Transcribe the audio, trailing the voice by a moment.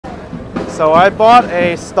So I bought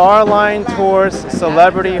a Starline Tours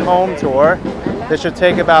Celebrity Home Tour. This should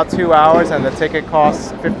take about 2 hours and the ticket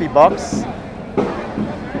costs 50 bucks.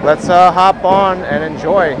 Let's hop on and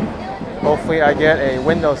enjoy. Hopefully I get a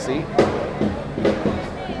window seat.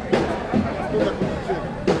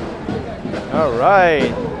 All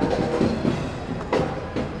right.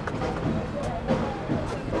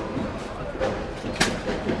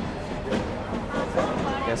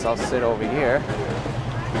 Guess I'll sit over here.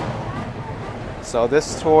 So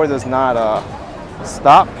this tour does not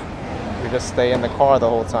stop. We just stay in the car the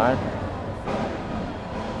whole time.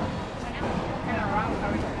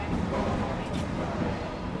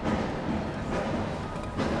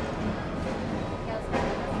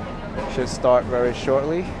 Should start very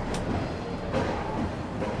shortly.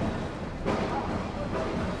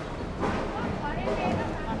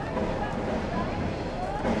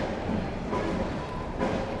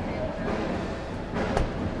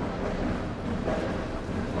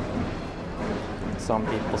 Some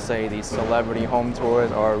people say these celebrity home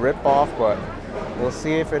tours are a rip-off, but we'll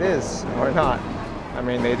see if it is or not. I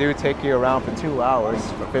mean, they do take you around for 2 hours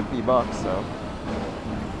for 50 bucks, so.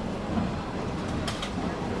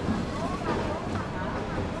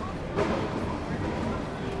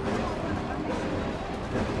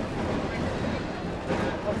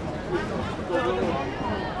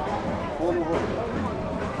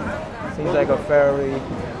 Seems like a fairly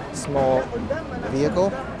small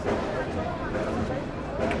vehicle.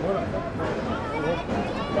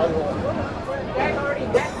 Guys already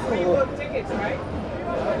got pre-booked tickets, right?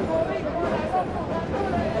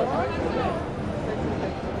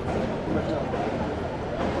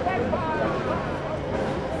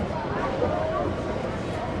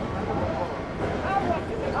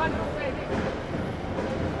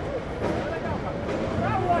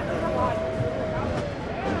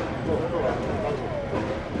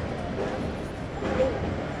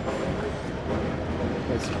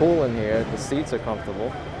 It's cool in here. The seats are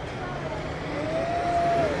comfortable.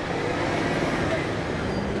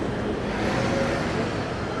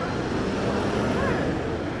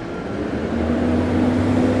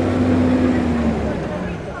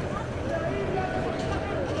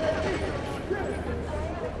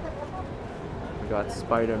 Got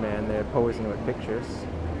Spider-Man there posing with pictures.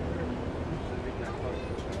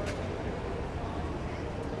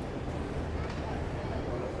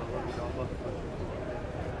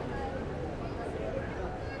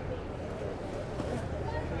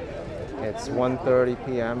 It's 1:30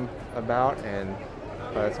 p.m. about, and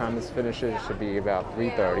by the time this finishes, it should be about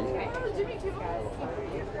 3:30.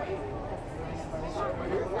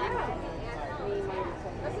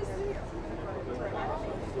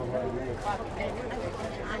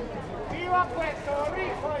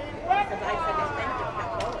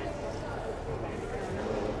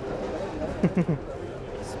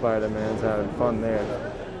 Spider-Man's having fun there.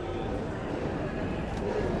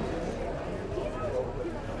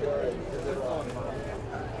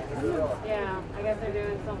 Yeah, I guess they're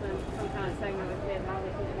doing some kind of segment with kids. How they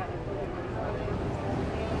think about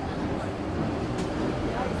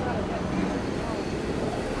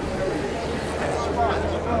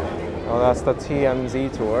Oh, that's the TMZ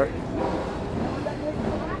tour.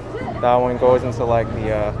 That one goes into like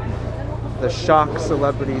the shock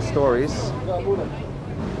celebrity stories.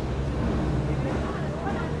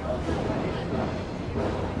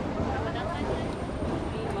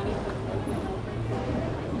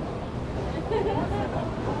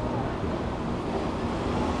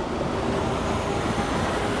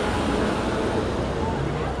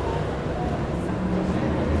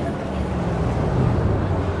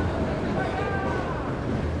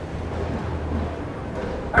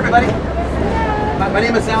 Hi everybody, my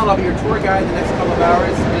name is Alan. I'll be your tour guide the next couple of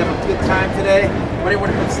hours. We're going to have a good time today. Everybody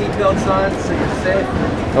want to put seatbelts on so you're safe.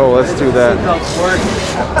 Oh, let's do that. Seatbelts work.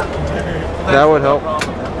 That would help.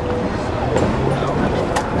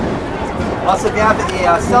 Also, if you have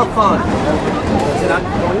a cell phone, is it on?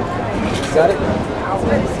 Got it?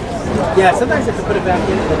 Yeah, sometimes you have to put it back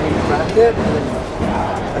in and then you grab it and then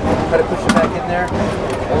try to push it back in there.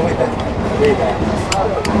 All the way back. Way back.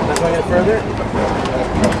 Not going any further?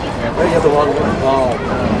 There you have the wrong one. Oh,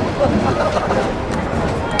 no.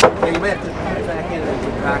 Yeah, you might have to put it back in and then put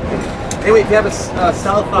it back in. Anyway, if you have a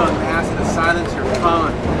cell phone, we ask you to silence your phone.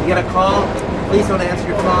 You get a call, please don't answer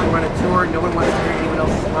your phone. We're on a tour. No one wants to hear anyone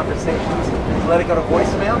else's conversations. So let it go to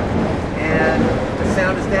voicemail. And the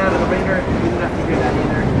sound is down and the ringer. You don't have to hear that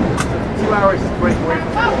either. So 2 hours is break away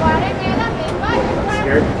from that.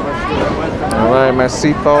 Scared? Alright, my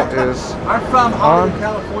seatbelt is I'm from Hollywood,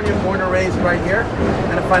 California, born and raised right here.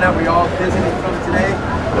 And to find out where you're all visiting from today,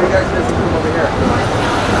 where you guys visiting from over here?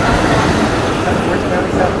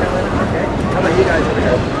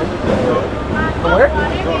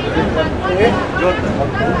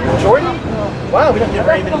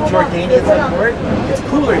 Canadians on board. It's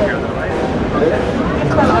cooler here though, right? Okay.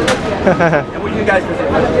 And what do you guys visit?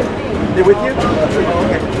 They're with you? Oh,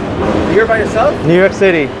 okay. You're by yourself? New York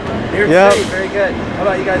City. New York City, very good. How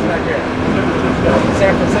about you guys back here?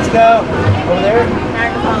 San Francisco, over there?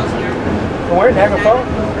 Niagara Falls here. From where? Niagara Falls?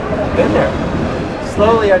 Been there.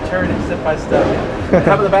 Slowly I turn and step by step.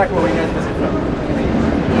 How about the back? Where you guys visit from?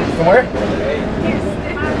 From where?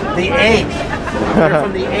 The H. They're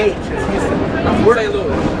from the H. It's Houston. St.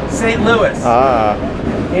 Louis. St. Louis. Ah.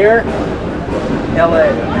 Here,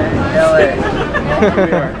 LA. LA. Here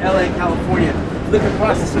we are. LA, California. Look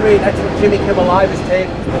across the street. That's where Jimmy Kimmel Live is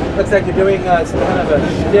taped. Looks like they're doing some kind of a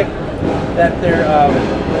shtick that they're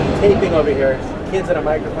taping over here. Kids on a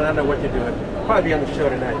microphone. I don't know what they're doing. Probably be on the show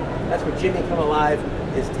tonight. That's where Jimmy Kimmel Live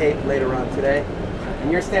is taped later on today.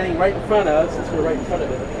 And you're standing right in front of, since we're right in front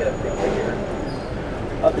of it, let me get a picture here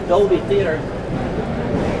of the Dolby Theater.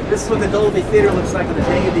 This is what the Dolby Theater looks like on the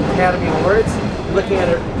day of the Academy Awards. Looking at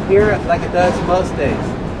it here like it does most days.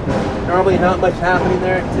 Normally not much happening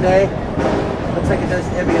there today. Looks like it does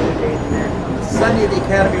every other day there. On the Sunday of the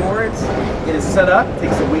Academy Awards, it is set up. It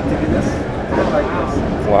takes a week to do this. Like this.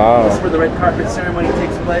 Wow. This is where the red carpet ceremony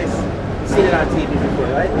takes place. You've seen it on TV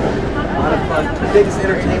before, right? A lot of fun. The biggest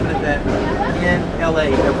entertainment event in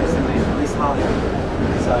LA every single year, at least Hollywood.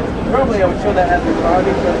 So normally I would show that as a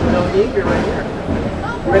lobby, but no need. You're right here.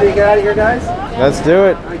 You ready to get out of here, guys? Let's do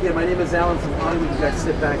it. Again, my name is Alan from Hollywood. You guys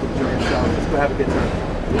sit back and enjoy yourself. Let's go have a good time.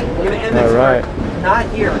 We're going to end the tour not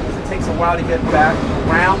here because it takes a while to get back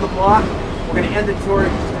around the block. We're going to end the tour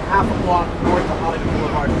just a half a block north of Hollywood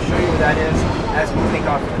Boulevard to show you where that is as we take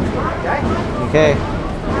off from the tour. Okay? Okay.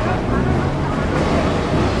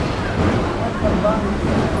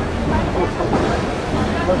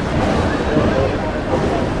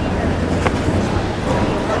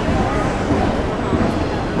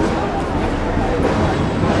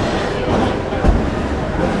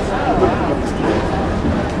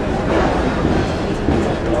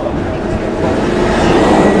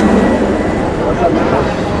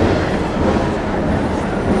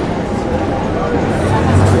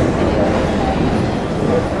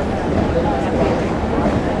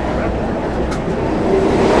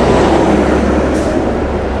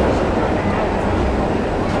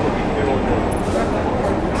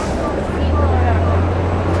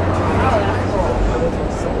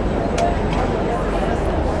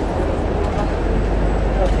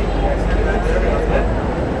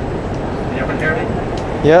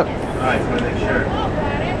 Yep. Alright, so I want to make sure.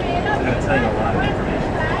 I'm going to tell you a lot of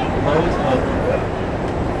information. Lowe's open.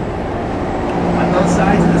 On both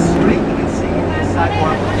sides of the street, you can see the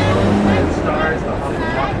sidewalk, the stars, the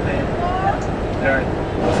Hollywood Walk of Fame. There are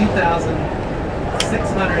 2,699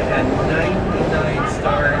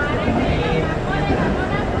 stars with the name in them.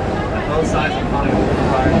 On both sides of Hollywood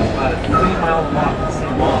Boulevard, it's about a 3-mile walk to see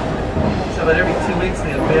them all. So about every 2 weeks,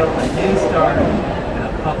 they unveil a new star in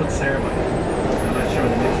a public ceremony. Sure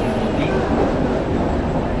the next one will be. It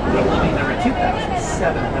will be number 2,700.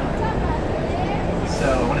 So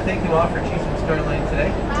I want to thank you all for choosing Starline today.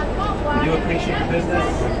 We do appreciate your business,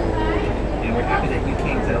 and we're happy that you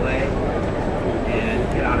came to LA and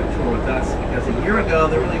get on a tour with us because a year ago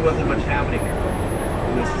there really wasn't much happening here.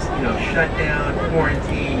 It was just, shut down,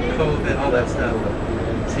 quarantine, COVID, all that stuff.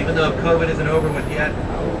 So even though COVID isn't over with yet,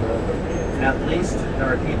 at least there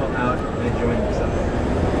are people out and enjoying themselves.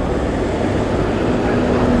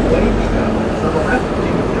 Way to go. So the left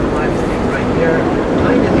thing is your live stream right here.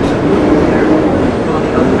 Behind it, there's a movie there called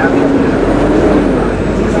the ActionKid.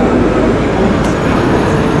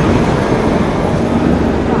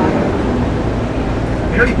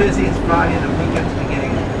 Very busy. It's Friday and the weekend's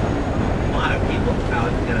beginning. A lot of people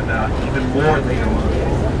out and about, even more later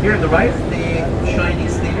on. Here on the right is the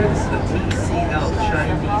Chinese Theater. This is the TCL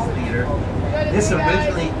Chinese Theater. This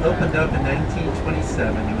originally opened up in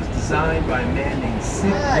 1927. It was designed by a man named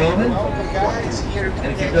Sid Roman. And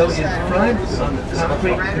if you go in front on the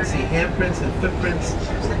concrete, you can see handprints and footprints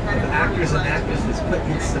of actors and actresses put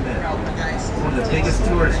in cement. It's one of the biggest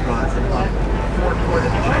tourist spots in the forecourt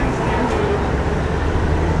of the Chinese Theater.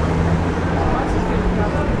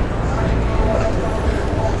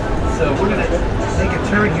 So we're going to make a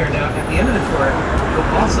turn here now. At the end of the tour,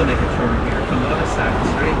 we'll also make a turn here from the other side of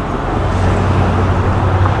the street.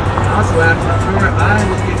 Also after the tour, I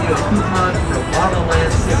will give you a coupon for a Mulholland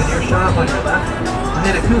souvenir shop on your left. I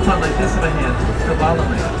made a coupon like this in my hand for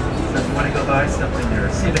Mulholland. So if you want to go buy something or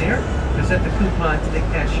a souvenir, present the coupon to the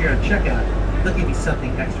cashier and checkout. They'll give you something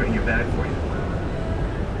extra in your bag for you.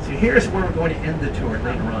 So here's where we're going to end the tour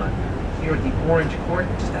later on. Here at the Orange Court,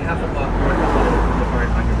 just a half a block north of Hollywood Boulevard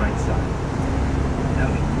on your right side.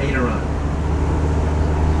 That'll be later on.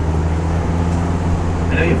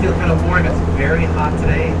 I know you feel kind of warm. It's very hot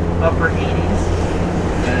today, upper 80s.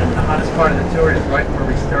 And the hottest part of the tour is right where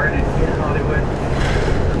we started in Hollywood.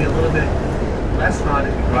 It'll be a little bit less hot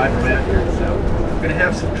as we drive around here. So we're going to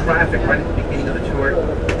have some traffic right at the beginning of the tour. It'll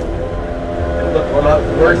look a lot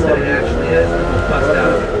worse than it actually is. We'll bust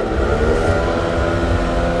out of it.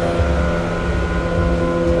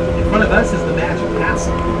 In front of us is the Magic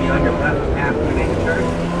Castle. It'll be on your left after you make a turn.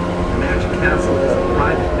 The Magic Castle is a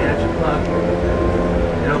private magic club.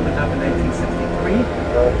 It opened up in 1963.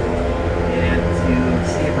 And to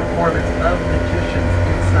see a performance of magicians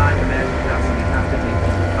inside the Magic Castle, you have to be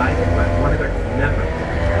invited by one of their members.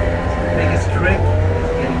 So the biggest trick is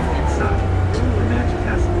getting inside the Magic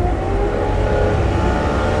Castle.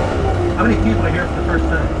 How many people are here for the first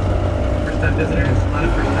time? First time visitors? A lot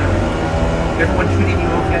of first timers. Everyone treating you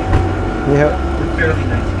okay? Yep. We're fairly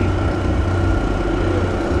nice people.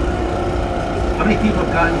 How many people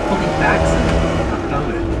have gotten fully vaccinated from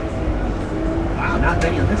COVID? Wow, not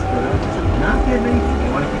many on this photo. Not that many people.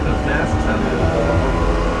 You want to keep those masks on there.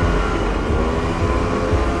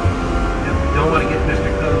 If we don't want to get Mr.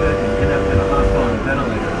 COVID and end up in a hospital on a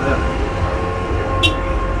ventilator.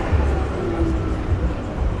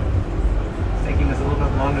 It's taking us a little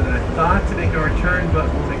bit longer than I thought to make our return, but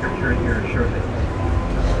we'll make our turn here shortly.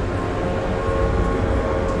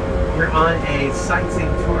 We're on a sightseeing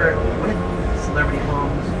tour with celebrity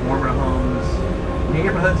homes, former homes,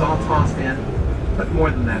 neighborhoods all tossed in. But more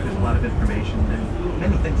than that, there's a lot of information and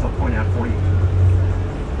many things I'll point out for you.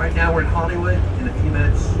 Right now we're in Hollywood. In a few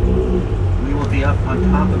minutes we will be up on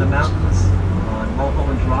top of the mountains on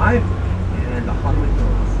Mulholland Drive and the Hollywood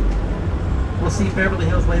Hills. We'll see Beverly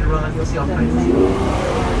Hills later on. You'll see all kinds of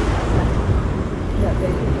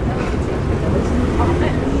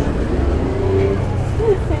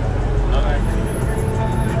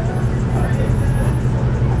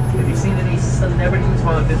Have you seen any celebrities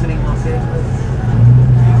while visiting Los Angeles?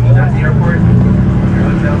 At the airport, your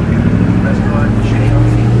hotel, restaurant, Shane.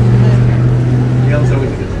 Yale's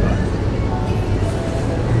always a good spot.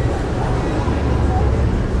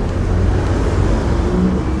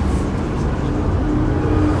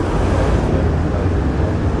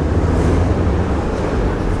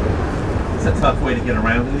 It's a tough way to get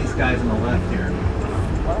around. Look at these guys on the left here.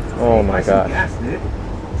 Oh my God. Gas, dude.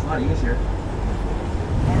 It's a lot easier.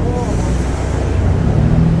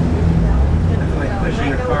 Pushing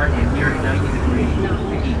your car in near 90-degree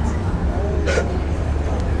heat.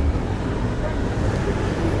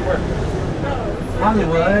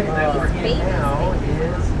 Hollywood, that we're in now,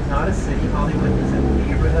 is not a city. Hollywood is a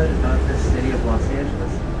neighborhood of the city of Los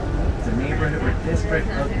Angeles. It's a neighborhood or district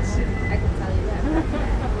of the city. I can tell you that.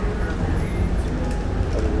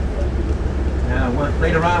 Now,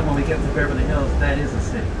 later on, when we get to Beverly Hills, that is a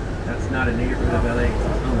city. That's not a neighborhood of LA, it's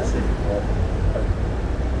its own city.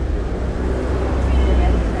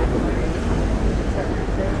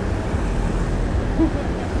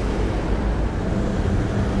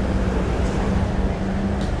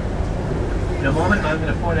 In a moment, I'm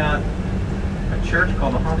going to point out a church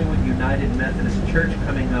called the Hollywood United Methodist Church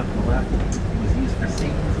coming up on the left. It was used for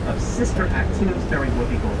scenes of Sister Act 2 starring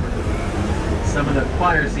Whoopi Goldberg. Some of the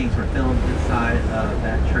choir scenes were filmed inside of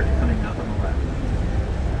that church coming up on the left.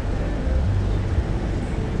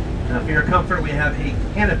 Now, for your comfort, we have a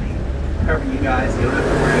canopy covering you guys. You don't have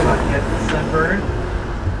to worry about getting sunburned.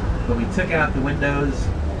 But we took out the windows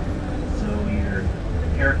so your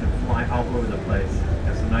air can fly all over the place.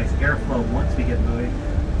 Have some nice airflow once we get moving.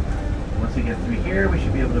 Once we get through here, we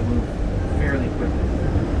should be able to move fairly quickly.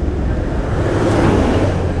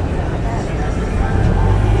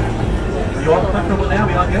 Are you all comfortable now?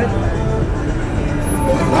 We all good?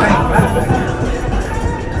 Right.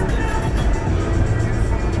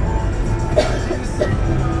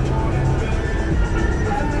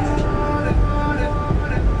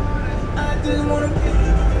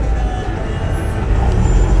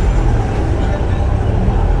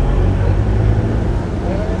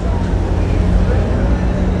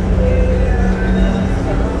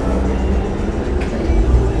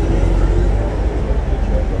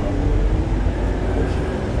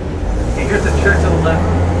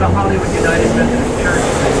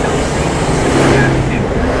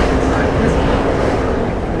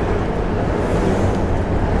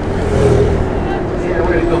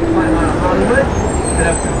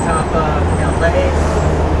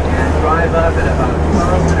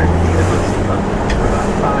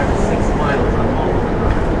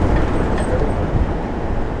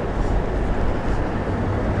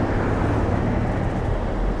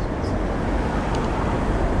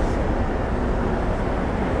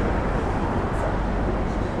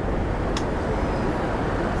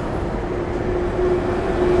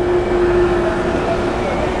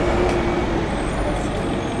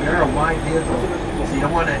 vehicle. So you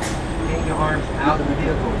don't want to hang your arms out of the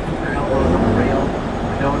vehicle, keep your elbows on the rail.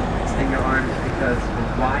 Don't extend your arms because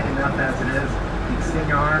we're wide enough as it is. You extend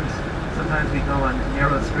your arms. Sometimes we go on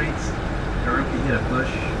narrow streets. Your arm can hit a bush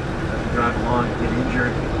as you drive along, get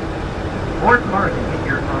injured. Or a car can hit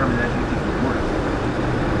your arm and that usually can work.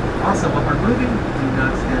 Also, when we're moving, do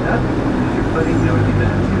not stand up. Use your footing, that would be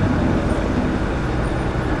bad too.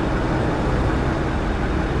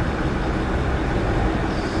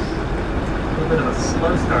 A little bit of a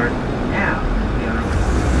slow start now. The other way.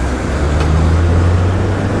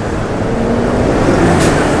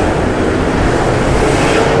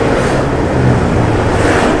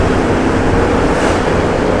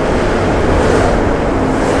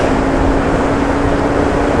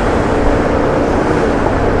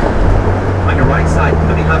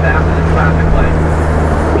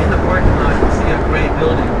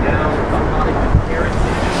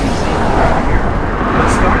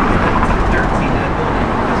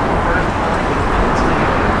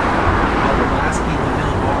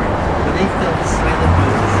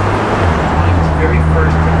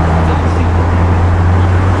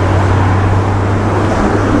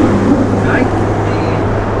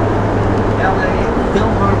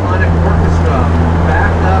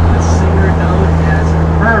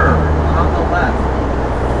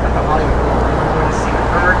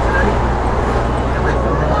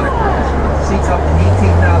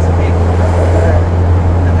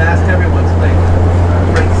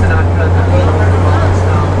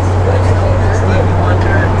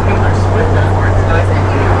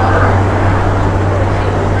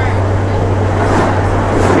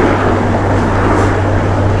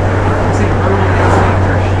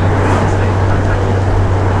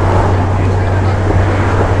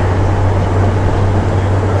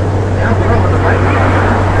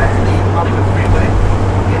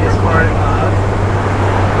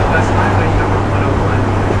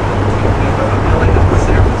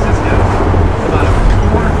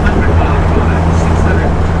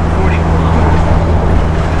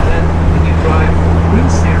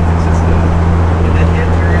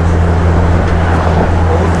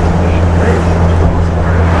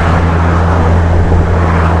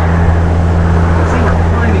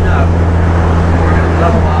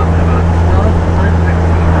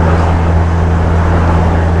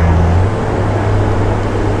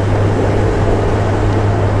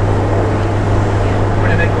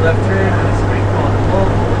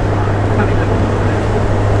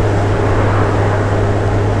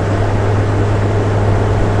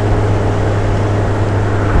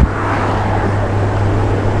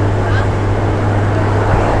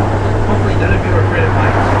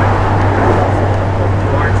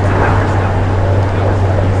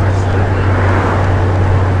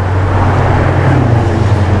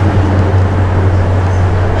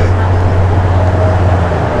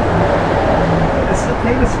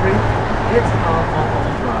 It's called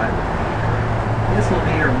Mulholland Drive. This will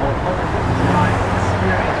be your Mulholland Drive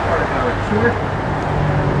experience, part of our tour.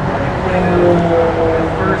 We plan to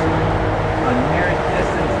first a near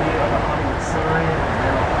distance view of the Hollywood sign, and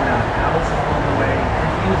then we'll point out houses along the way, and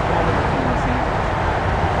views overlooking Los Angeles.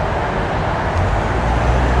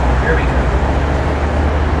 Here we go.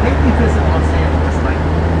 Maybe visit Los Angeles like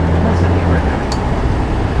most of you are doing.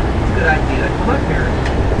 It's a good idea to come up here,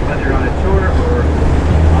 whether you're on a tour or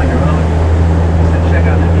on your own, just to check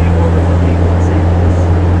out the view overlooking Los Angeles.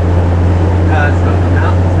 Because of the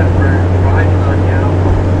mountains that we're driving on now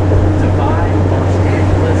divide Los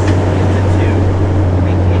Angeles into two.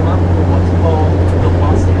 We came up with what's called the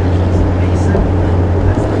Los Angeles Basin.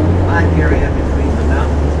 That's the flat area between the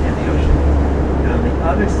mountains and the ocean. And on the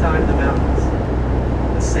other side of the mountains,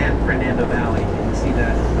 the San Fernando Valley. And you see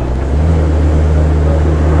that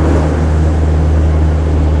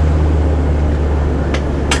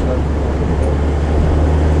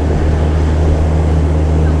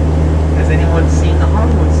seen the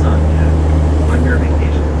Hollywood sun yet on your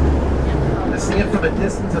vacation? To see it from a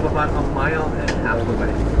distance of about a mile and a half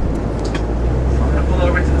away. So I'm going to pull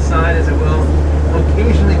over to the side as it will.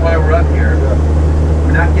 Occasionally while we're up here,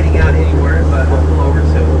 we're not getting out anywhere, but we'll pull over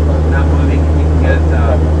so we're not moving and you can get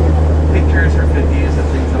pictures or good views of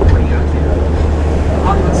things I'm pointing out to you. The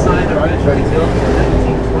Hollywood sign originally built in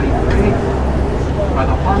 1923 by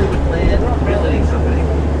the Hollywood Land Realty Company.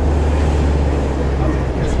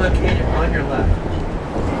 It's located on your left.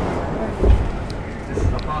 This is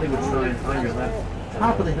the Hollywood sign on your left.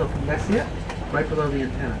 Top of the hill, can you guys see it? Right below the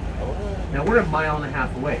antenna. Now we're a mile and a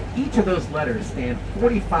half away. Each of those letters stand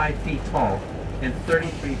 45 feet tall and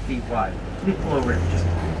 33 feet wide. Let me pull over just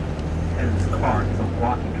and this car is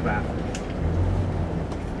blocking traffic.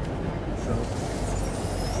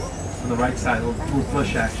 So the right side, a little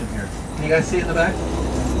bush action here. Can you guys see it in the back?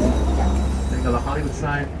 There you go, the Hollywood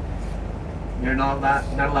sign. You're not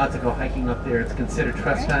allowed to go hiking up there. It's considered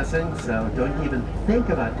trespassing, so don't even think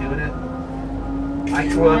about doing it. I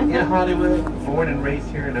grew up in Hollywood, born and raised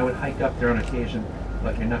here, and I would hike up there on occasion,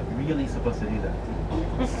 but you're not really supposed to do that.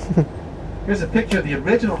 Here's a picture of the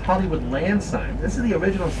original Hollywood land sign. This is the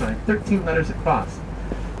original sign, 13 letters across.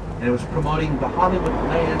 And it was promoting the Hollywood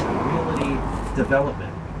land realty development.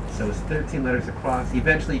 So it's 13 letters across.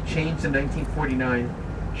 Eventually changed in 1949,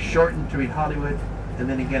 shortened to read Hollywood, and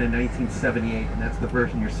then again in 1978, and that's the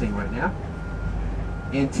version you're seeing right now.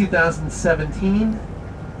 In 2017,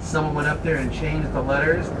 someone went up there and changed the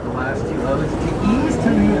letters, the last two O's, to E's to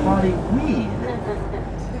read Hollyweed.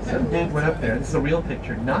 Some dude went up there. This is a real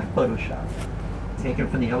picture, not Photoshop, taken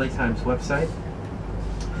from the LA Times website.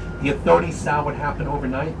 The authorities saw what happened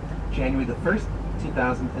overnight, January the 1st,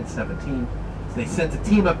 2017. So they sent a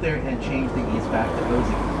team up there and changed the E's back to O's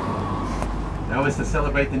again. That was to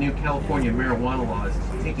celebrate the new California marijuana laws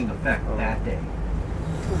taking effect that day.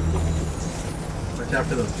 Watch out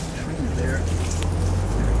for those trees there.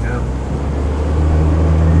 There we go.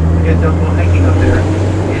 Again, don't go hiking up there.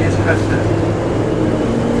 It is trespassing.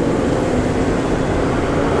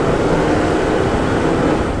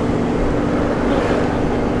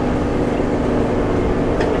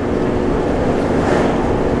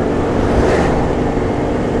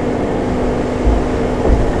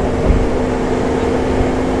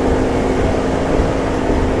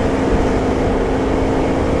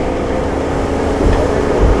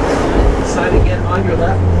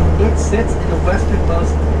 Sits in the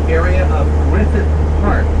westernmost area of Griffith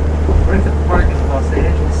Park. Griffith Park is Los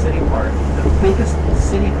Angeles City Park, the biggest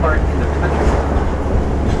city park in the country.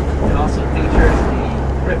 It also features the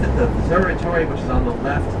Griffith Observatory, which is on the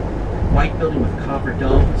left, white building with copper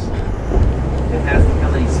domes. It has the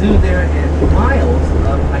LA Zoo there and miles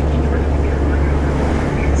of hiking trails.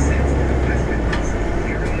 It sits in the westernmost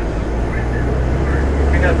area of Griffith Park.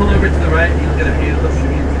 You're going to pull over to the right and you'll get a view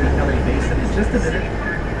looking into the LA Basin in just a minute.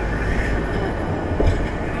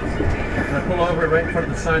 I pull over right in front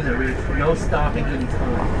of the sign that reads, "No stopping any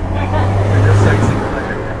time." No sightseeing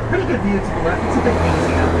pleasure. Pretty good view to the left. It's a bit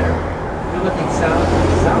hazy out there. We're looking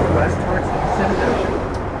southwest towards the Pacific Ocean.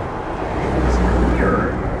 It's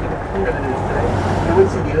clearer, even clearer than it is today. You would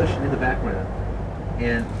see the ocean in the background.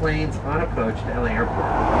 And planes on approach to LA Airport. A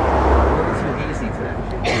little too hazy today.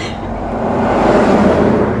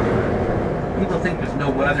 People think there's no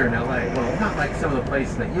weather in LA. Well, not like some of the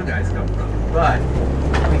places that you guys come from, but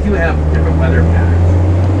we do have different weather patterns.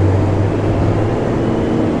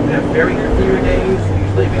 We have very clear days,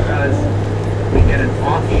 usually because we get an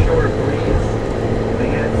offshore breeze. We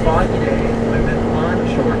get foggy days with an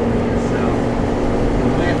onshore breeze. So the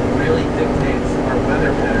wind really dictates our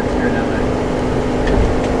weather patterns here in LA.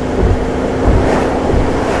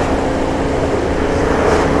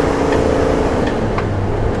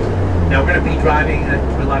 Now we're going to be driving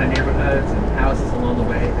through a lot of neighborhoods and houses along the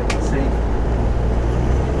way that you'll see.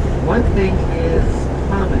 One thing is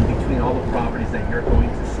common between all the properties that you're going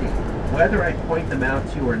to see. Whether I point them out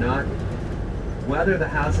to you or not, whether the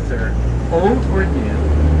houses are old or new,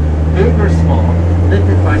 big or small, lived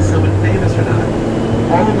in by someone famous or not,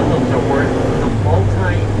 all of the homes are worth the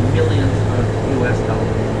multi-millions of US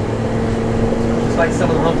dollars. Just like some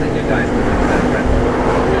of the homes that you guys live in.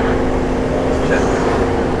 Let's check.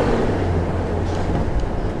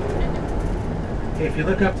 If you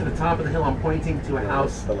look up to the top of the hill, I'm pointing to a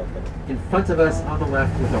house in front of us on the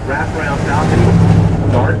left with a wraparound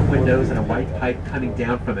balcony, dark windows, and a white pipe coming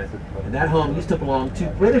down from it. And that home used to belong to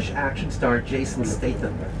British action star Jason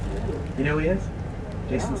Statham. You know who he is?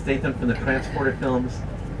 Jason Statham from the Transporter films,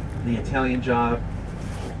 The Italian Job,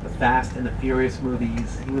 the Fast and the Furious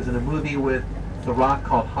movies. He was in a movie with The Rock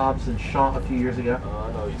called Hobbs and Shaw a few years ago. I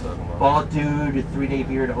know what you're talking about. Bald dude, a 3-day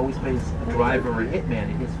beard, always plays a driver or a hitman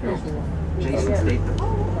in his films. Jason Statham.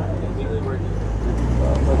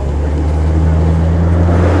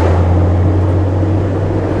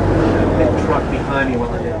 That big truck behind me will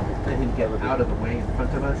let him get out of the way in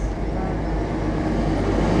front of us.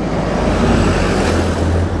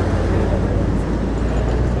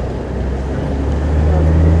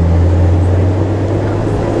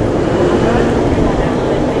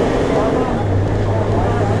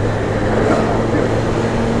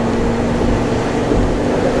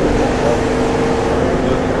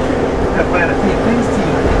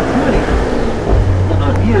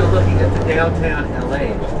 Downtown LA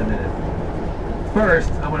in just a minute.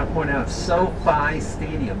 First, I want to point out SoFi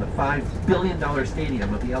Stadium, the $5 billion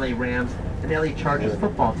stadium of the LA Rams and LA Chargers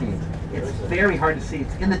football teams. It's very hard to see.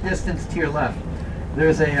 It's in the distance to your left.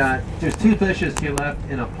 There's two bushes to your left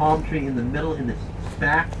and a palm tree in the middle in the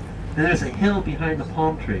back. Then there's a hill behind the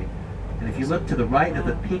palm tree. And if you look to the right at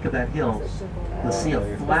the peak of that hill, you'll see a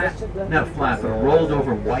flat, not flat, but a rolled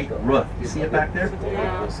over white roof. You see it back there?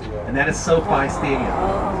 And that is SoFi Stadium.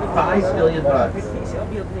 $5 billion.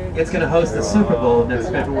 It's going to host the Super Bowl next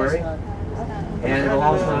February. And it'll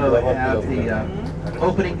also have the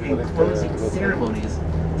opening and closing ceremonies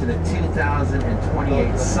to the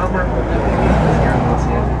 2028 Summer Olympic Games here in Los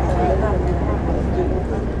Angeles.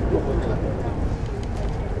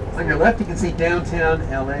 On your left, you can see downtown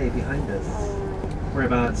LA behind us. We're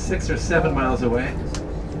about 6 or 7 miles away.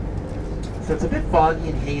 So it's a bit foggy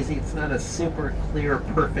and hazy. It's not a super clear,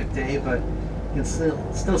 perfect day, but you can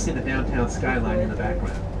still see the downtown skyline in the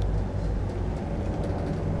background.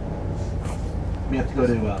 We have to go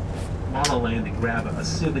to Mulholland to grab a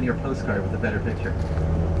souvenir postcard with a better picture.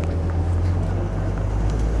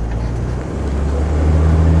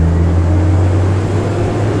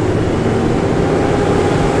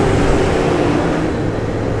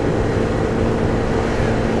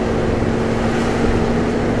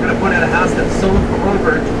 We're going to point out a house that sold for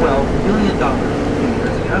over $12 million a few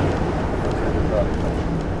years ago.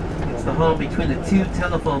 It's the home between the two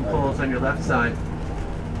telephone poles on your left side.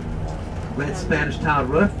 Red Spanish tile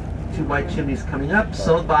roof, 2 white chimneys coming up,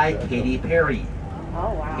 sold by Katy Perry.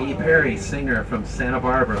 Oh, wow. Katy Perry, singer from Santa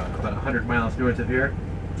Barbara, about 100 miles north of here.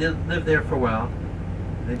 Did live there for a while.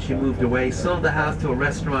 Then she moved away, sold the house to a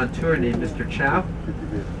restaurateur named Mr. Chow.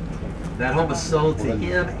 That home was sold to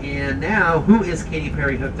him, and now, who is Katy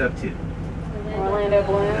Perry hooked up to? Orlando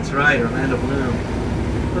Bloom. That's right, Orlando Bloom.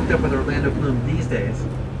 Hooked up with Orlando Bloom these days.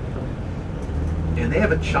 And they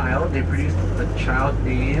have a child. They produced a child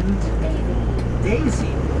named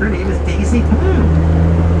Daisy. Her name is Daisy Bloom.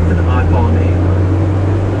 It's an oddball name.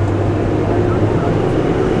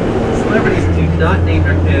 Celebrities do not name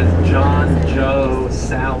their kids John, Joe,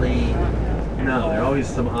 Sally. No, they're always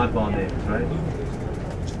some oddball names, right?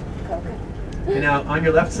 And now, on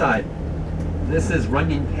your left side, this is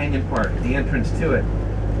Runyon Canyon Park, the entrance to it.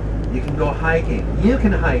 You can go hiking. You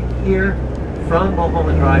can hike here from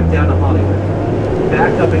Mulholland Drive down to Hollywood.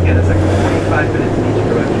 Back up again, it's like 25 minutes in each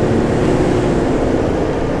direction.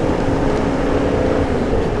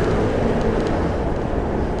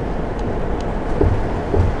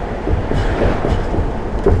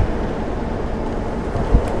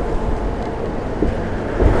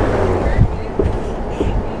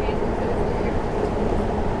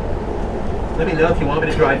 Let me know if you want me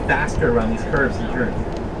to drive faster around these curves and turns.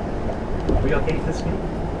 Are we okay to speed?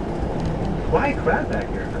 Quiet crowd back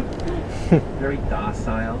here. Very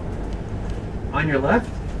docile. On your left,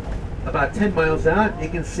 about 10 miles out, you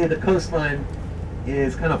can see the coastline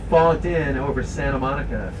is kind of fogged in over Santa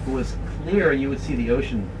Monica. If it was clear, you would see the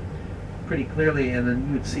ocean pretty clearly, and then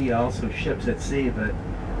you would see also ships at sea, but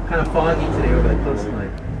kind of foggy today over the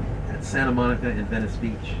coastline at Santa Monica and Venice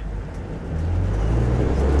Beach.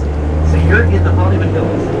 So you're in the Hollywood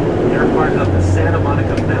Hills. You're part of the Santa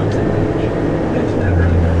Monica Mountain Range. I mentioned that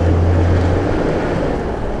earlier.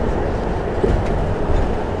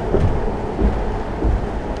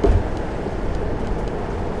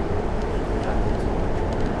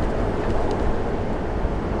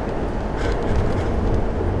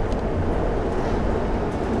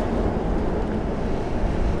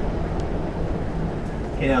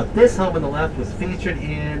 Okay, now this home on the left was featured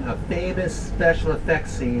in a famous special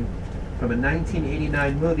effects scene from a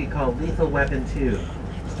 1989 movie called Lethal Weapon 2.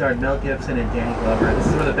 It starred Mel Gibson and Danny Glover. This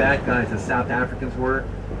is where the bad guys, the South Africans, were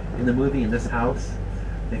in the movie in this house.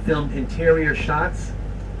 They filmed interior shots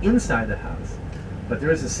inside the house. But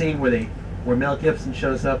there is a scene where Mel Gibson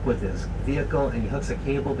shows up with his vehicle and he hooks a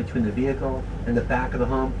cable between the vehicle and the back of the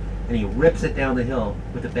home and he rips it down the hill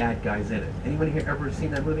with the bad guys in it. Anyone here ever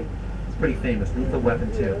seen that movie? It's pretty famous, Lethal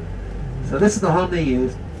Weapon 2. So this is the home they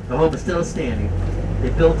used. The home is still standing. They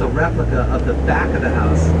built a replica of the back of the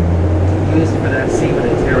house used for that scene when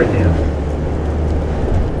they tear it down.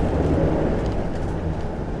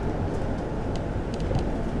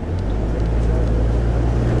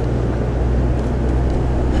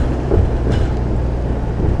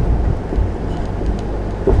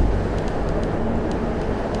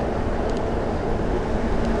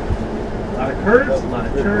 A lot of curves, a lot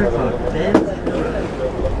of turns, a lot of bends.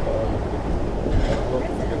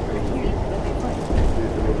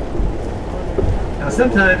 Now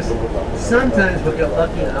sometimes we'll get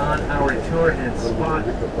lucky on our tour and spot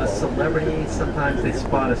a celebrity. Sometimes they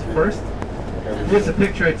spot us first. Here's a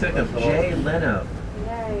picture I took of Jay Leno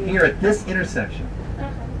here at this intersection.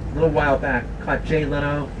 A little while back, caught Jay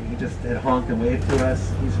Leno. He just had honked and waved to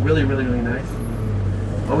us. He's really, really, really nice.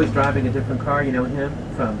 Always driving a different car. You know him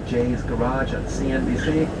from Jay's Garage on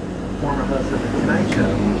CNBC. Former host of The Tonight Show,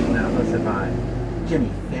 which is now hosted by Jimmy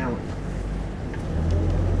Fallon.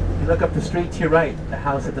 You look up the street to your right. The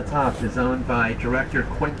house at the top is owned by director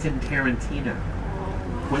Quentin Tarantino.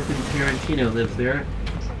 Quentin Tarantino lives there.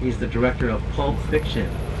 He's the director of Pulp Fiction,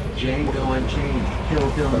 Django Unchained, Kill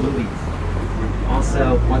Bill movies.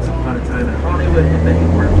 Also, Once Upon a Time in Hollywood, and then he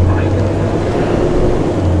worked by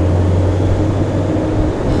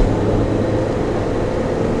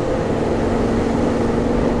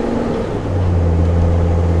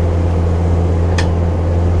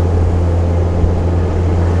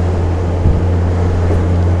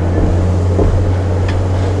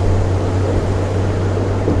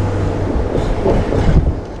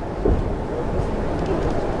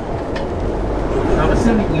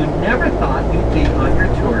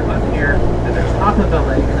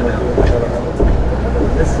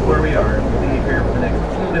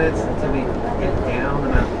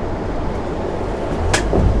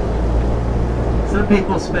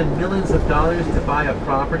people spend millions of dollars to buy a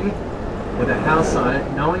property with a house on it,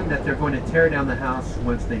 knowing that they're going to tear down the house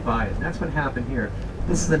once they buy it. And that's what happened here.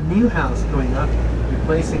 This is a new house going up,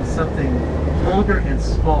 replacing something older and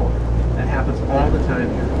smaller. That happens all the time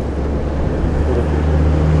here.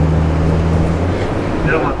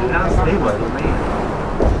 They don't want the house, they want the land.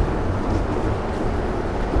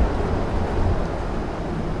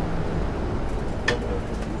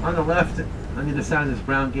 On the left, on the other side of this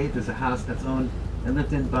brown gate, there's a house that's owned and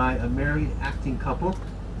lived in by a married acting couple.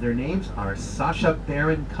 Their names are Sacha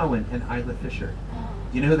Baron Cohen and Isla Fisher.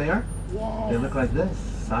 Do you know who they are? Yes. They look like this.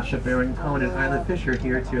 Sacha Baron Cohen and Isla Fisher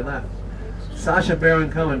here to your left. Sacha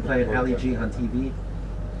Baron Cohen played Ali G on TV.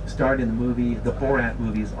 Starred in the movie, the Borat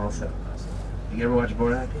movies also. You ever watch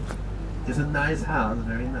Borat? It's a nice house,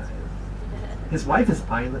 very nice. His wife is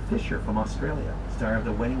Isla Fisher from Australia, star of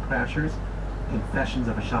The Wedding Crashers, Confessions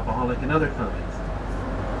of a Shopaholic, and other comedies.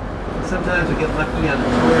 And sometimes we get lucky on a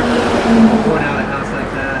tour, going out a house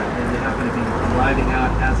like that, and they happen to be driving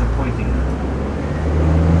out as I'm pointing at them.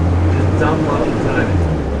 Just dumb luck and timing.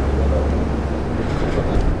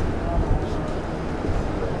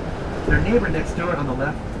 Their neighbor next door on the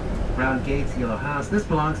left, brown gates, yellow house, this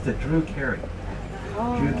belongs to Drew Carey.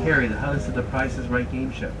 Drew Carey, the host of the Price is Right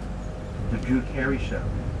game show. The Drew Carey Show.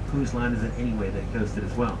 Whose Line Is It Anyway that hosted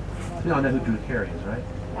as well. We all know who Drew Carey is, right?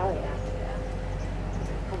 Oh, yeah.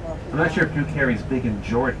 I'm not sure if Drew Carey's big in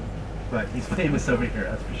Jordan, but he's famous over here,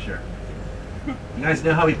 that's for sure. You guys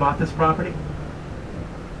know how he bought this property?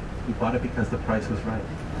 He bought it because the price was right.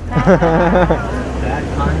 Bad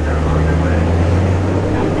puns are on their way.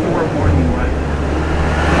 Or more than right.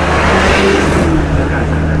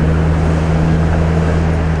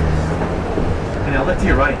 And now look to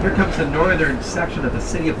your right. Here comes the northern section of the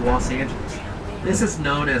city of Los Angeles. This is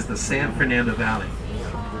known as the San Fernando Valley,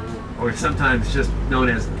 or sometimes just known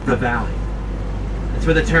as the Valley. It's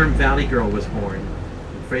where the term Valley Girl was born.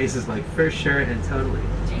 And phrases like for sure and totally,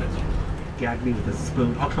 gag me with a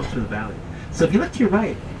spoon, all come from the Valley. So if you look to your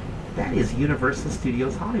right, that is Universal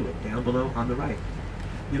Studios Hollywood, down below on the right.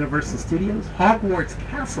 Universal Studios, Hogwarts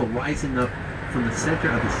Castle rising up from the center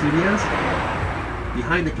of the studios.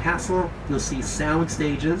 Behind the castle, you'll see sound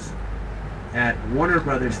stages at Warner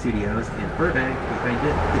Brothers Studios in Burbank. Behind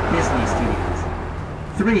it, the Disney Studios.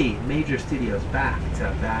 3 major studios back to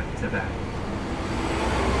back to back.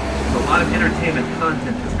 So a lot of entertainment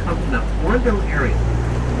content has come from that Orville area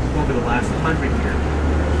over the last 100 years.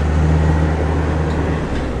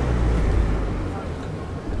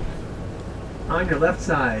 On your left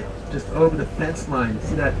side, just over the fence line,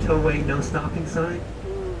 see that tow-away no stopping sign?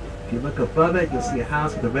 If you look above it, you'll see a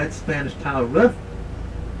house with a red Spanish tile roof.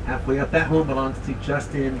 Halfway up, that home belongs to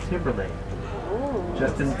Justin Timberlake.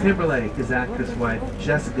 Justin Timberlake is actress wife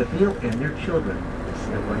Jessica Biel and their children. You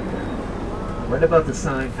see it right there. Right above the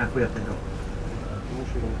sign, halfway up the hill.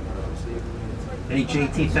 Any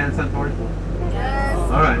JT fans on board? Yes.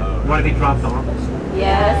 All right. Want to be dropped off?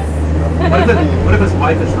 Yes. What if his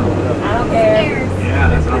wife is home? I don't care. Yeah,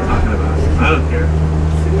 that's what I'm talking about. I don't care.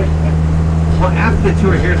 Well, after the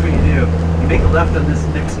tour, here's what you do. You make a left on this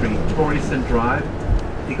next street, Torreyson Drive.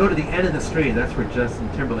 You go to the end of the street, that's where Justin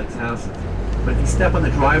Timberlake's house is. But if you step on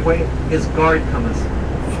the driveway, his guard comes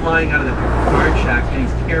flying out of the guard shack and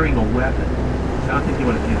he's carrying a weapon. So I don't think you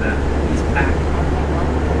want to do that. He's packed.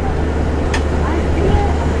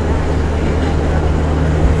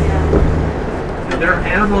 Now, there are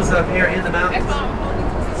animals up here in the mountains.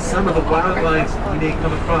 Some of the wildlife you may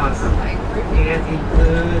come across can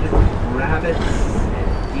include rabbits,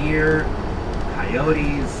 deer,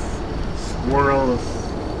 coyotes, squirrels,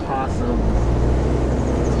 possums,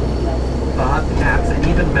 bobcats, and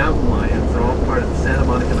even mountain lions are all part of the Santa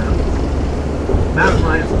Monica Mountains. Mountain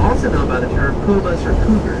lions, also known by the term pumas or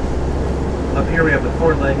cougars. Up here we have the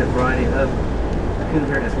four-legged variety of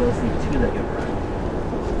cougar as well as the two-legged variety.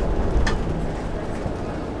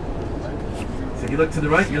 So if you look to the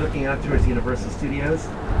right, you're looking out towards Universal Studios.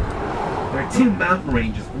 There are two mountain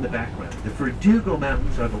ranges in the background. The Verdugo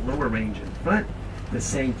Mountains are the lower range in front, the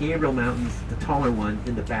San Gabriel Mountains, the taller one,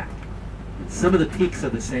 in the back. Some of the peaks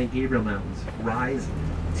of the San Gabriel Mountains rise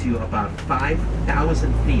to about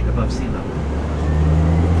 5,000 feet above sea level.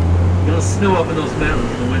 It'll snow up in those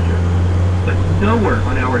mountains in the winter, but nowhere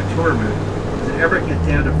on our tour route does it ever get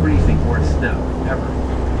down to freezing or snow, ever.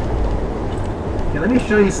 Okay, let me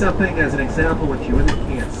show you something as an example which you really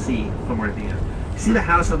can't see from where the end. You see the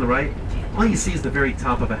house on the right? All you see is the very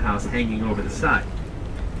top of a house hanging over the side.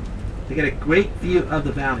 They get a great view of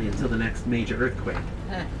the valley until the next major earthquake.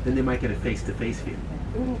 Then they might get a face-to-face view.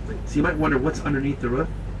 So you might wonder what's underneath the roof.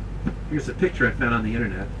 Here's a picture I found on the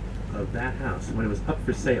internet of that house when it was up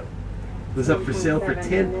for sale. It was up for sale for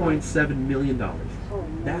 $10.7 million.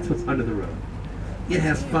 That's what's under the roof. It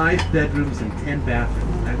has 5 bedrooms and 10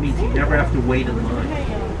 bathrooms. That means you never have to wait in line.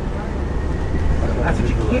 That's what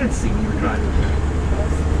you can't see when you're driving.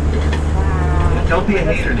 Don't be a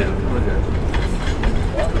hater now.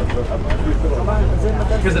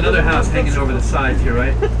 Here's another house hanging over the sides here,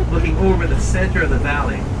 right? Looking over the center of the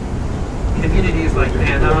valley. Communities like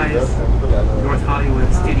Van Nuys, North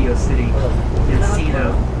Hollywood, Studio City,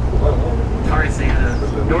 Encino, Tarzana,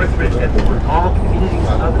 Northridge, and more. All communities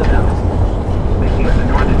of the valley, making up the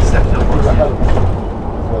northern section of Los Angeles.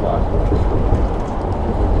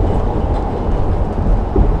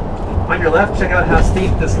 On your left, check out how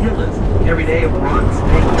steep this hill is. Every day rocks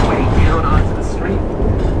make their way down onto the street.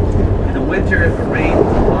 In the winter, if it rains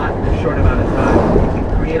a lot in a short amount of time, it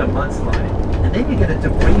can create a mudslide. And then you get a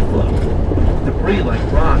debris flow. Debris like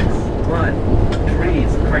rocks, mud,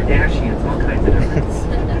 trees, Kardashians, all kinds of different.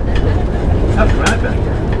 Tough drive back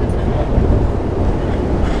there.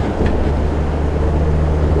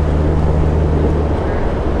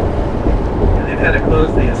 And they've had to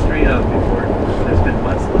close the street up before there's been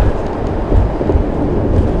mudslides.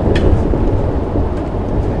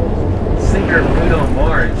 Singer Bruno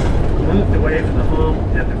Mars moved away from the home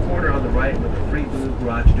at the corner on the right where the 3 blue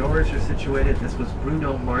garage doors are situated. This was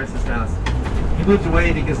Bruno Mars's house. He moved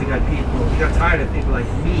away because he got tired of people like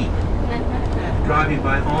me driving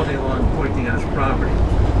by all day long pointing at his property.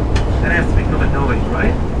 That has to become annoying,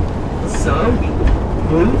 right? So he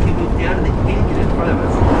moved down to the canyon in front of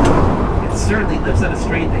us. It certainly lives on a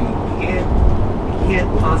street that you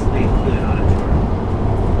can't possibly include on a tour.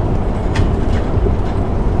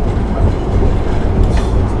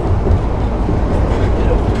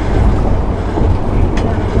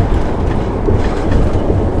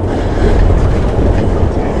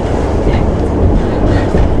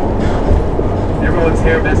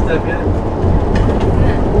 Hair messed up yet?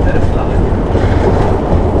 Let it fly.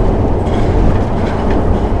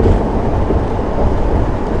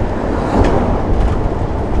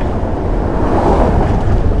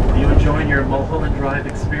 Are you enjoying your Mulholland Drive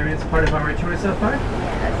experience, part of our tour so far?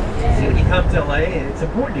 Yes. See, when you come to LA, it's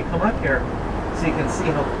important to come up here so you can see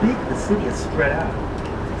how big the city is spread out.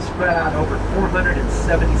 Spread out over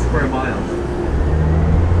 470 square miles.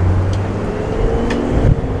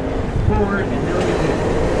 4 million people.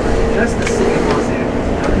 Just the city of Los Angeles,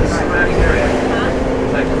 not the surrounding area,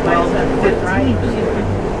 is like 12 to 15 million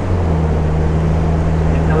people.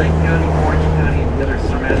 In LA County, Orange County, and the other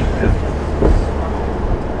surrounding counties.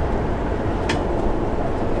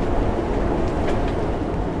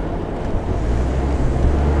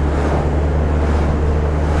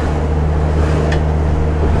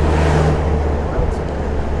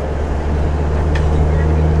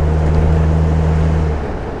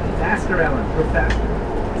 Faster, Alan, go faster.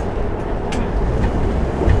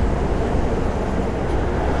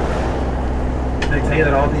 Did I tell you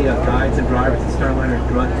that all the guides and drivers at Starline are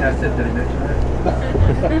drug tested? Did I mention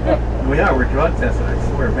that? We are. We're drug tested, I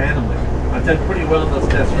swear, randomly. I've done pretty well in those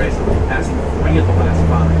tests recently, passing 3 of the last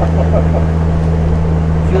 5. I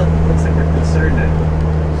feel it looks like we're concerned now.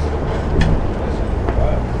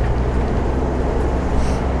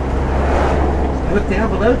 Look down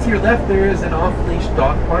below to your left, there is an off-leash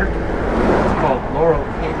dog park. It's called Laurel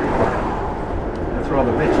Canyon Park. That's where all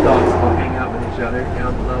the rich dogs will hang out with each other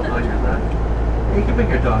down below on your left. You can bring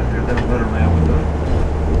your dog there, then run around with them.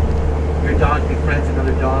 Your dog befriends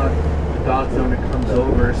another dog. The dog's owner comes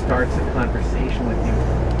over, starts a conversation with you.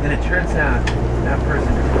 And it turns out that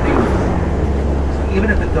person is famous. So even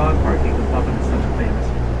at the dog park, you can bump into someone famous.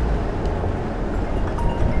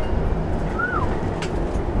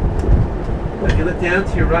 If you look down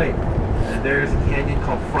to your right, there's a canyon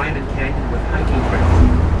called Fryman Canyon with hiking trails.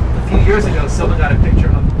 A few years ago, someone got a picture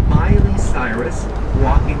of Miley Cyrus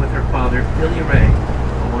walking with her father, Billy Ray,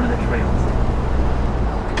 on one of the trails.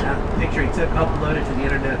 That picture he took, uploaded to the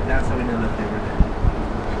internet, that's how we know that they were there.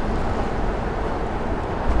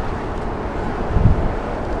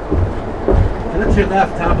 If you look to your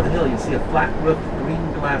left, top of the hill, you see a flat-roofed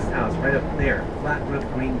green glass house right up there.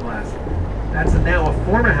 Flat-roofed green glass. That's now a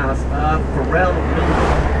former house of Pharrell Williams.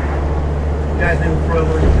 You guys know who Pharrell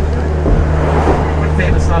Williams is, right? What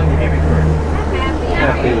famous song do you hear before?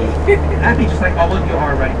 Happy. Happy, just like all of you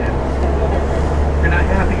are right now. If you're not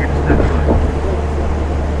happy, you're just not fine.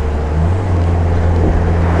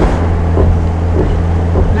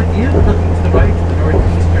 Now, you looking to the right, to the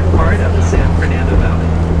northeastern part of the San Fernando Valley.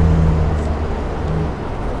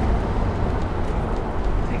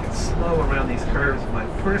 Take it slow around these curves. My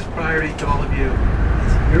first priority to all of you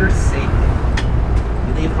is your safety.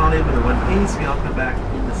 You leave Hollywood in one piece, we all come back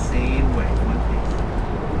in the same way, one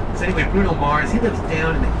piece. So anyway, Bruno Mars, he lives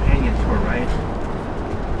down in the canyon tour, right?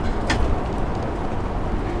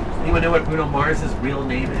 Anyone know what Bruno Mars' real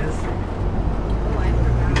name is?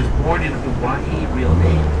 He was born in Hawaii, real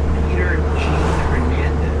name Peter Gene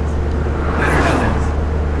Hernandez, better known as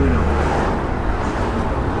Bruno Mars.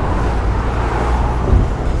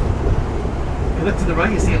 If you look to the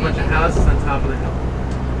right, you see a bunch of houses on top of the hill.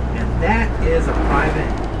 And that is a private,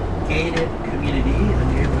 gated community, a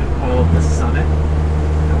neighborhood called The Summit.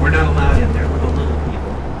 And we're not allowed in there, we're the little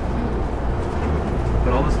people.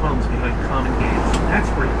 But all those homes behind common gates, that's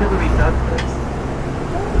where Hillary Duff lives.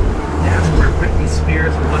 That's where Britney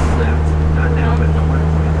Spears once lived. Not now, but at one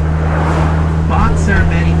point. Boxer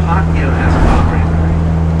Manny Pacquiao has property there.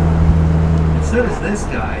 And so does this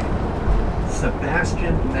guy,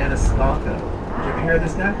 Sebastian Maniscalco. Did you ever hear of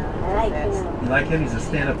this guy? I like him. You like him? He's a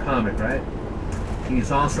stand-up comic, right?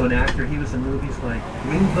 He's also an actor. He was in movies like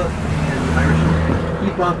Green Book and The Irishman.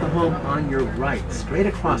 He bought the home on your right, straight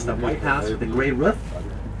across the White House with the gray roof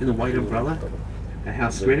and the white umbrella. The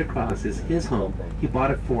house straight across is his home. He bought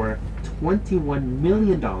it for $21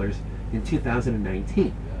 million in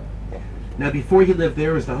 2019. Now, before he lived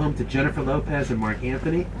there, it was the home to Jennifer Lopez and Mark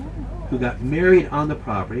Anthony, who got married on the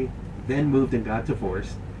property, then moved and got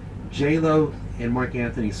divorced. J-Lo and Mark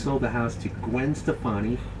Anthony sold the house to Gwen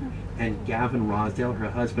Stefani and Gavin Rossdale, her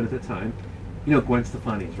husband at the time. You know Gwen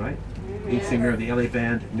Stefani's, right? Lead singer of the LA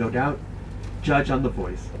band No Doubt, judge on The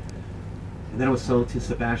Voice. And then it was sold to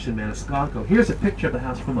Sebastian Maniscalco. Here's a picture of the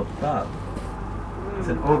house from above. It's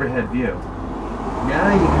an overhead view.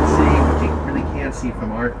 Now you can see what you really can't see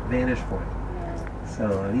from our vantage point.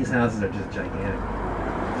 So these houses are just gigantic.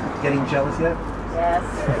 Getting jealous yet? Yes.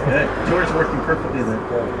 Good. Tour's working perfectly then.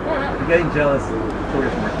 You're getting jealous.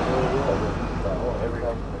 Tour's working.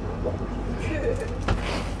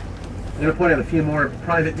 I'm going to point out a few more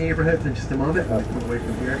private neighborhoods in just a moment. Let me move away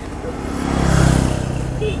from here.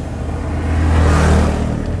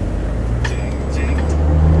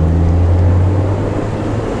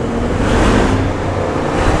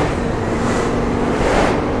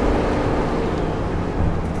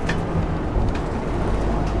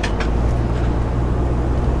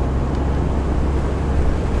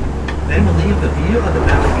 Then we'll leave the view of the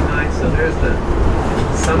valley behind. So there's the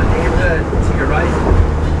Summit neighborhood to your right.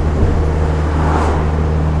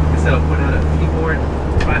 So I'll point out a few more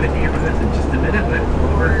private neighborhoods in just a minute when I pull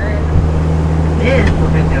over. Then we'll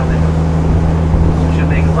head down the hill. Which should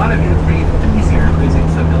make a lot of you breathe easier losing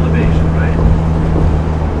some elevation, right?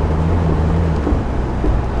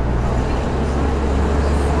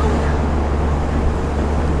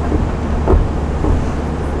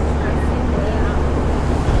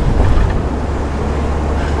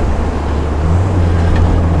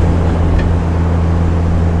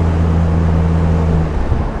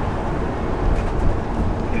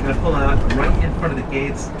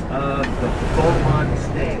 Gates of the Beaumont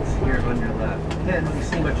Estates here on your left. Can't really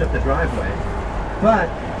see much up the driveway, but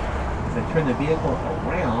as I turn the vehicle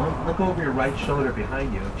around, look over your right shoulder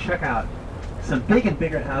behind you and check out some big and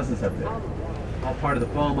bigger houses up there, all part of the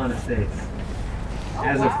Beaumont Estates.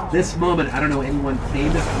 As of this moment, I don't know anyone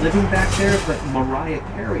famous living back there, but Mariah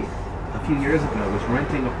Carey a few years ago was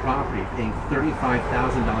renting a property paying $35,000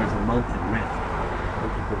 a month in rent.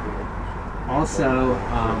 Also,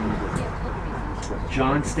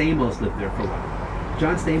 John Stamos lived there for a while.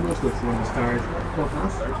 John Stamos was one of the stars of Full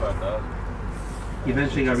House. He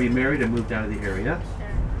eventually got remarried and moved out of the area.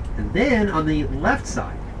 And then on the left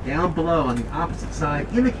side, down below on the opposite side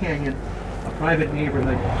in the canyon, a private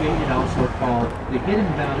neighborhood gated also called the Hidden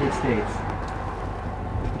Valley Estates,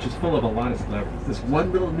 which is full of a lot of celebrities. This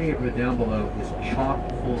one little neighborhood down below is chock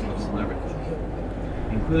full of celebrities.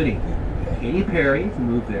 including Katy Perry, who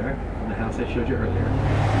moved there from the house I showed you earlier,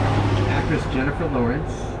 actress Jennifer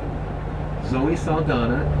Lawrence, Zoe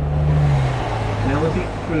Saldana, Penelope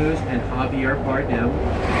Cruz and Javier Bardem.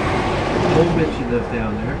 Joe Ritchie lives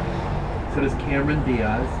down there. So does Cameron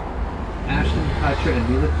Diaz, Ashton Kutcher and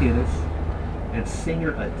Mila Kunis, and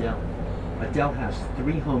singer Adele. Adele has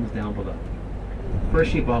 3 homes down below.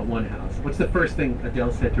 First, she bought one house. What's the first thing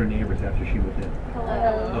Adele said to her neighbors after she moved in?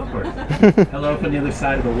 Hello. Of course. Hello from the other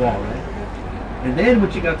side of the wall, right? And then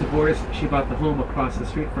when she got divorced, she bought the home across the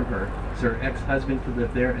street from her, so her ex-husband could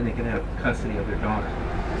live there and they could have custody of their daughter.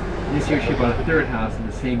 This year she bought a 3rd house in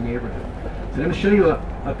the same neighborhood. So I'm going to show you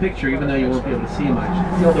a picture, even though you won't be able to see much.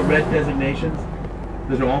 See all the red designations?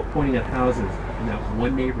 Those are all pointing at houses in that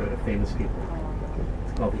one neighborhood of famous people.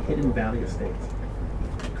 It's called the Hidden Valley Estates.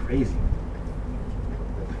 Crazy.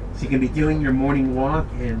 So you can be doing your morning walk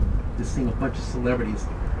and just seeing a bunch of celebrities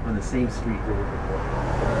on the same street.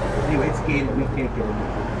 Anyway, it's gated. We can't get in.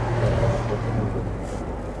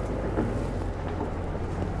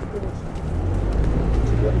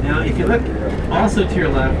 Now, if you look also to your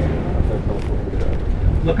left,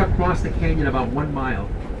 look across the canyon about 1 mile,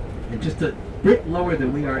 and just a bit lower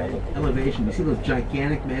than we are in elevation. You see those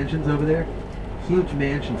gigantic mansions over there? Huge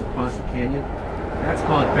mansions across the canyon. That's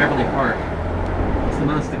called Beverly Park. It's the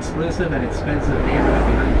most exclusive and expensive neighborhood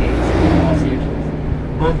behind gates in Los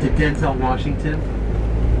Angeles. Home to Denzel Washington,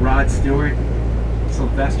 Rod Stewart,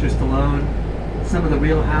 Sylvester Stallone, some of the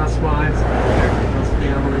Real Housewives, those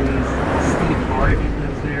families. Steve Harvey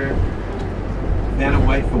lives there. Vanna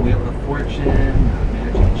White from Wheel of Fortune,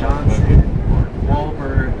 Magic Johnson, Mark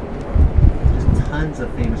Wahlberg, just tons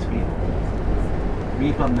of famous people.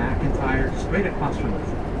 Reba McEntire, just right across from us.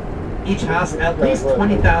 Each house at least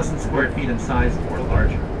 20,000 square feet in size or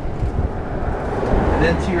larger. And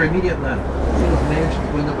then to your immediate left, see those mansions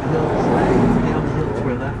going up the hill, down the hill to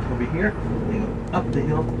our left. Over here, they go up the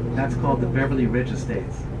hill. That's called the Beverly Ridge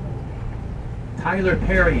Estates. Tyler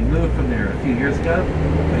Perry moved from there a few years ago,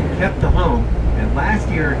 but he kept the home, and last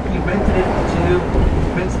year he rented it to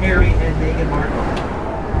Prince Harry and Meghan Markle,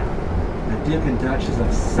 the Duke and Duchess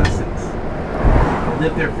of Sussex. They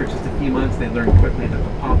lived there for just a few months. They learned quickly that the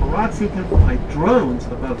paparazzi can fly drones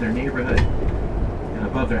above their neighborhood and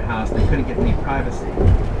above their house. They couldn't get any privacy.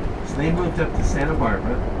 So they moved up to Santa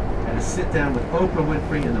Barbara and to sit down with Oprah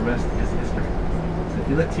Winfrey, and the rest is history. So if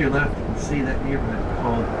you look to your left, you can see that neighborhood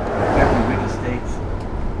called Beverly Ridge Estates.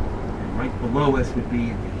 And right below us would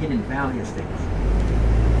be the Hidden Valley Estates.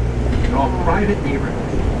 They're all private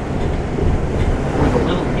neighborhoods where the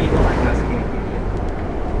little people like us can't get in.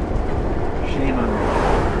 Shame on them.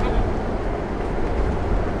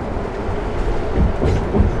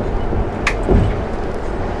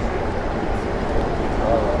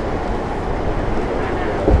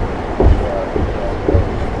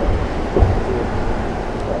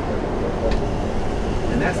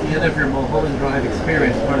 And that's the end of your Mulholland Drive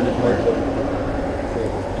experience, part of the tour.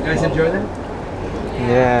 You guys enjoy that?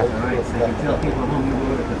 Yeah. Alright, so you can tell people at home you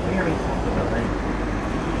rode at the very top of the lake.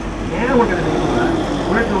 Now we're going to move on.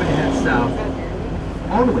 We're going to head south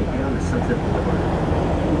all the way down to Sunset Boulevard.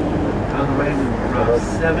 On the way we will drop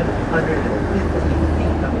 750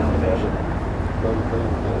 feet of elevation.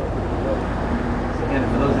 So again,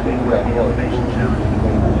 for those of you who have the elevation challenge,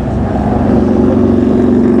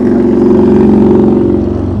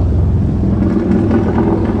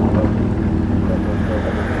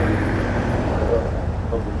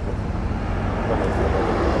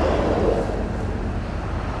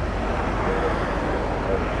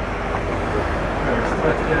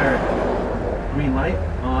 green light,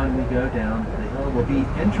 on we go down the hill. We'll be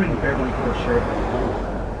entering Beverly Hills shortly.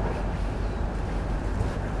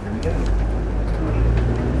 Here we go.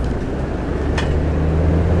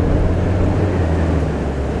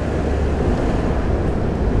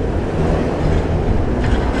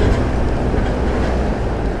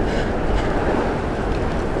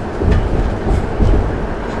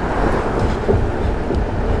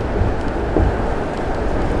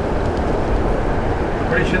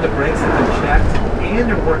 Pretty sure the brakes have been checked and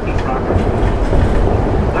they're working properly.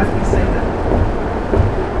 Why did we say that?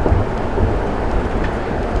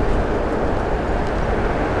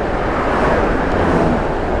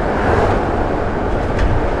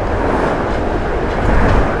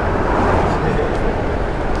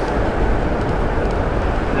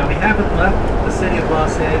 Now we haven't left the city of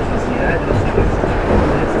Los Angeles yet. It'll take us a couple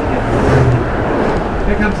minutes to get there.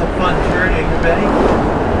 Here comes a fun journey. Are you ready?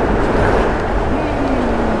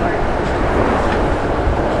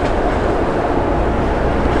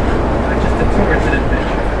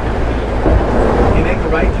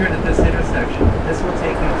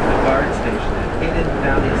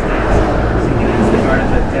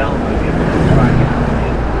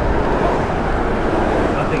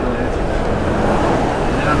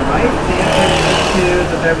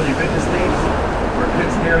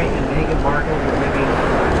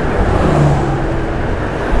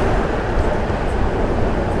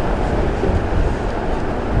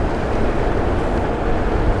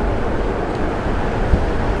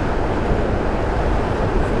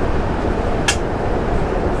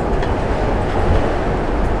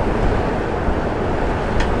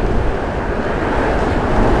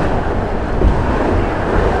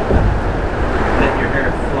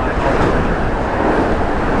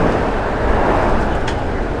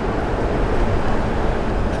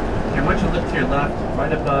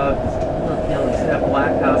 You see that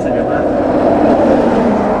black house on your left?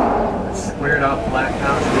 That squared off black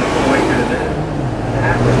house, and go right here to that.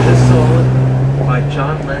 That was just sold by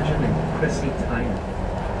John Legend and Chrissy Tynan.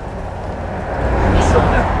 He sold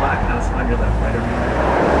that black house on your left, right over there.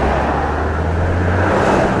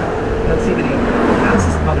 You don't see many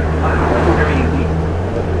houses colored black. Very unique.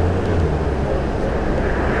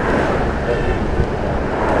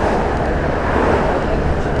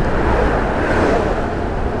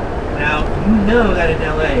 You know that in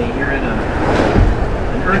LA you're in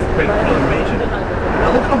an earthquake-prone region.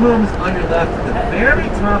 Now look at the homes on your left at the very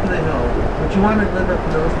top of the hill. Would you want to live up in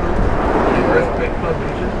those homes in an earthquake-prone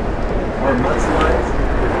region? Or mudslides?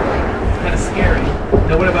 It's kind of scary.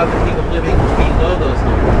 Now what about the people living below those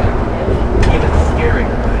homes? Even scarier,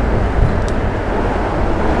 right?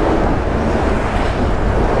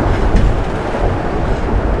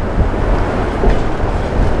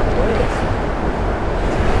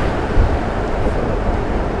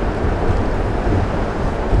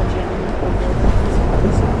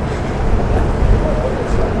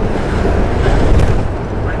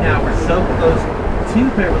 To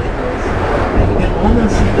Beverly Hills, and you can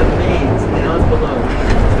almost see the maids down below.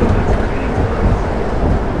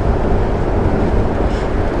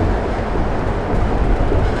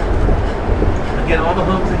 Again, all the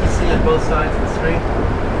homes that you see on both sides of the street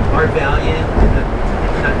are valued in the,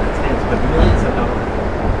 not in the tens, but millions of dollars.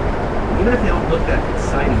 Even if they don't look that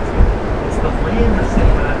exciting to you, it's the land they're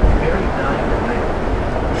sitting on, very valuable land.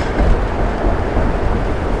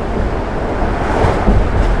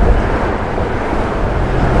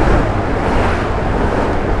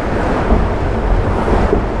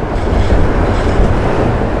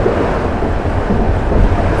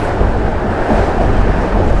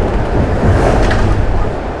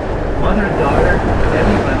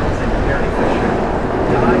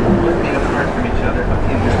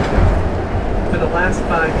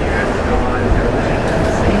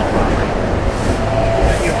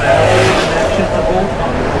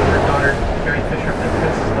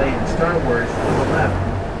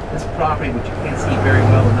 Which you can't see very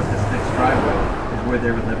well enough this next driveway is where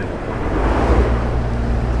they were living.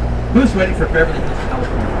 Who's ready for Beverly Hills,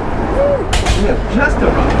 California? We have just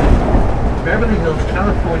arrived. Beverly Hills,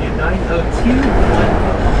 California,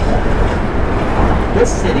 90210.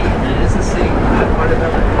 This city, and it is a city, not part of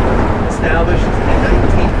LA, established in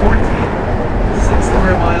 1914. 6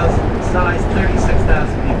 square miles, size 36,000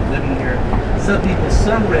 people living here. Some people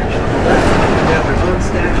so rich on the left they have their own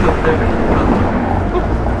Statue of Liberty.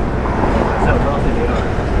 How wealthy they are.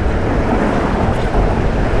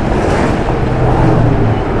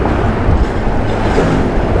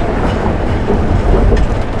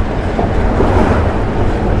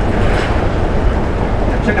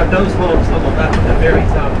 Now check out those homes on the left at the very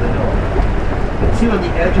top of the hill. The two on the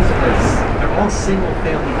edges of this, they're all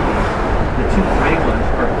single-family homes. The two gray ones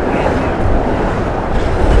are brand new.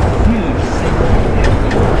 Huge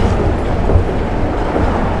single-family homes.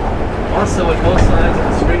 Also, on both sides of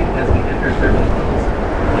the street, as we enter Beverly Hills,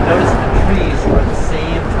 you notice the trees are the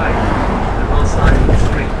same type on both sides of the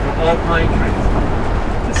street. They're all pine trees.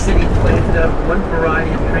 The city planted up one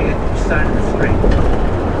variety of tree at each side of the street.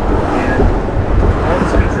 And all the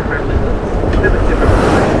streets in Beverly Hills have a different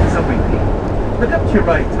variety, some repeat. Look up to your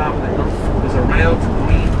right, top of the hill. There's a round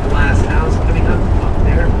green glass house coming up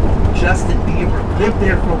there. Justin Bieber lived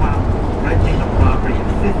there for a while, renting a property at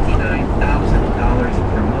 $59,000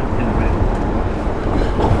 per month in rent.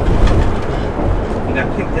 He got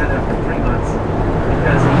kicked out after 3 months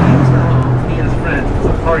because he used the home, he and his friends, as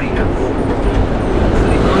a party house. So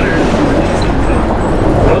the owners refused him to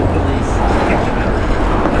wrote the lease, kicked him out.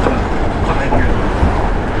 That's about 5 years ago.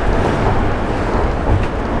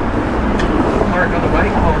 The park on the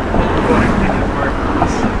right called Coldwater Canyon Park.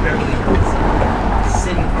 This is Beverly Hills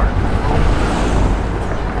City Park.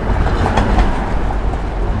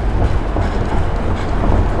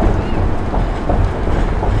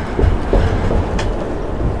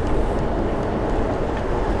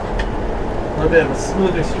 A little bit of a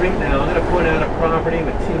smoother street now. I'm going to point out a property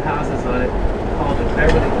with 2 houses on it called the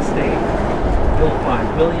Beverly Estate, built by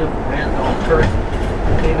William Randolph Hearst,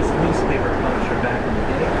 a famous newspaper publisher back in the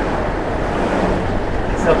day.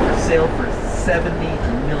 It's up for sale for $70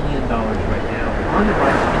 million right now. On the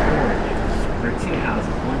right, in orange, there are 2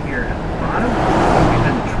 houses. One here at the bottom, one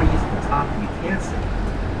behind the trees at the top you can't see.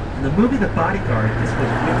 In the movie The Bodyguard, this was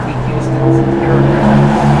Whitney Houston's character.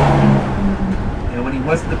 And when he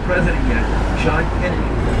wasn't the president yet, John Kennedy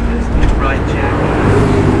and his new bride Jackie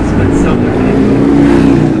spent some of their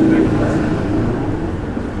time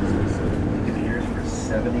in yours for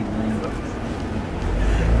 $70 million.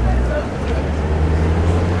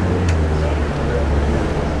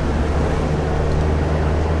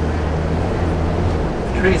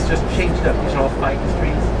 streets just changed up. These are all fighting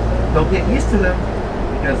streets. Don't get used to them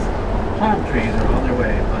because palm trees are on their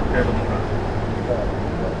way on Beverly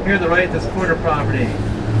Drive. Here on the right, this corner property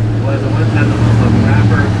was at one time the home of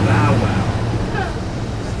rapper Bow Wow.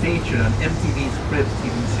 Featured on MTV's Cribs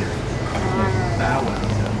TV series. Bow Wow.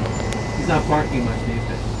 So he's not barking much these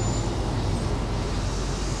days.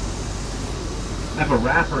 I have a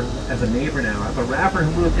rapper as a neighbor now. I have a rapper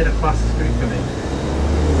who moved in across the street from me.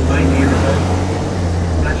 My neighborhood.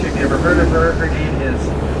 I'm not sure if you ever heard of her. Her name is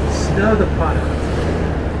Snow the Product.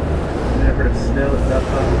 You ever heard of Snow the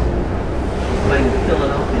Product? She's playing in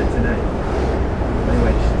Philadelphia tonight.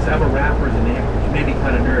 Anyway, so I have a rapper as a neighbor. She may be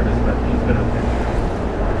kind of nervous, but she's been okay.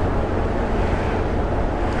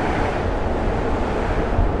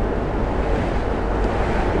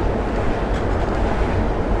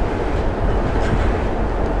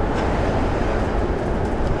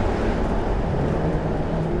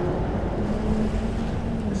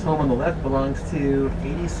 Home on the left belongs to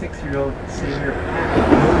 86-year-old singer Pat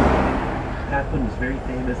Boone. Pat Boone was very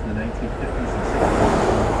famous in the 1950s and 60s.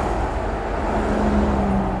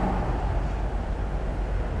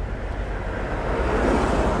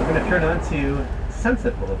 We're going to turn on to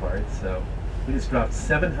Sunset Boulevard, so we just dropped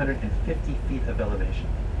 750 feet of elevation.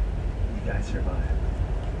 You guys survived.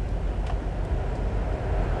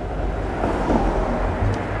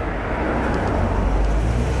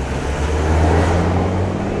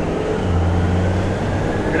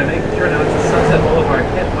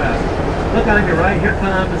 Look on your right, here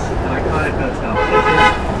comes an iconic hotel. This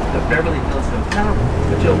is the Beverly Hills Hotel,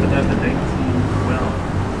 which opened up in 1912.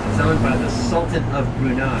 It's owned by the Sultan of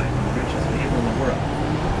Brunei, the richest people in the world.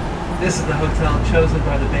 This is the hotel chosen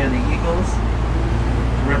by the band The Eagles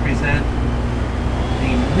to represent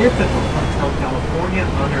the mythical Hotel California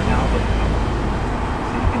on their album cover.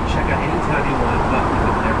 So you can check out anytime you want, but you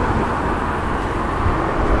can never do it.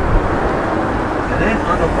 And then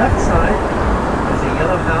on the left side, there's a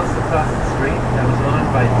yellow house across the street that was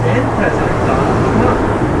owned by then President Donald Trump.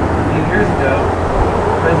 A few years ago,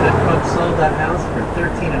 President Trump sold that house for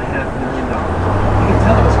 $13.5 million. You can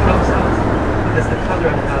tell it was Trump's house because the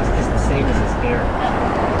color of the house is the same as his hair.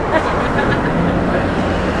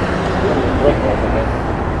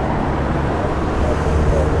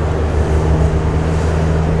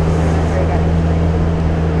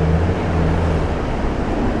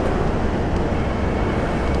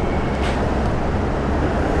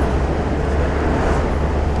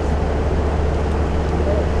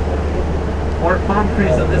 More palm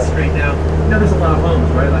trees on this street now. You know, there's a lot of homes,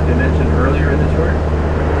 right? Like I mentioned earlier in the tour.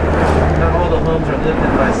 Not all the homes are lived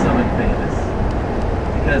in by someone famous.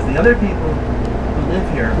 Because the other people who live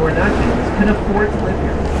here, who are not famous, can afford to live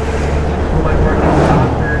here. Who might work as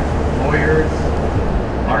doctors, lawyers,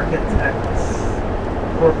 architects,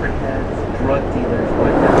 corporate heads, drug dealers,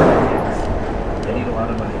 whatever it is. They need a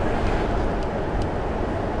lot of money.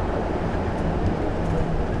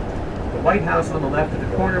 The White House on the left at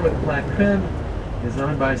the corner with the black trim is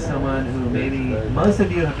owned by someone who maybe most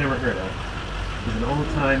of you have never heard of. She's an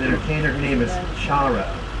old-time entertainer. Her name is Charo.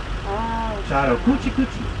 Charo Coochie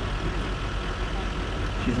Coochie.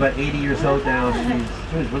 She's about 80 years old now.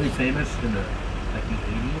 She was really famous in the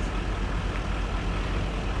 80s.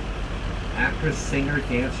 Actress, singer,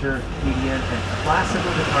 dancer, comedian, and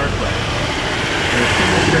classical guitar player. Her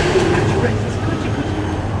signature catchphrase is Coochie Coochie.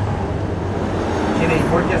 She made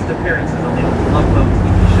more guest appearances on the Love Boat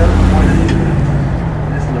TV show more than anyone else.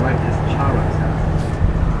 And this on the right is Charo's house.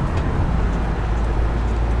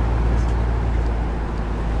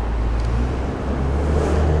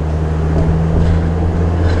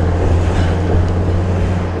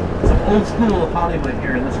 Some old school Hollywood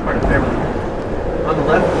here in this part of Beverly Hills. On the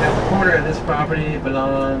left, at the corner of this property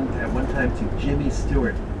belonged at one time to Jimmy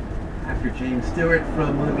Stewart. Actor James Stewart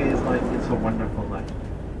from movies like It's a Wonderful Life.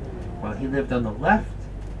 While he lived on the left,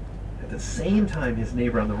 at the same time his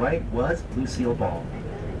neighbor on the right was Lucille Ball,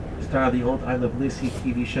 star of the old I Love Lucy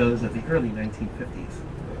TV shows of the early 1950s.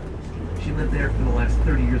 She lived there for the last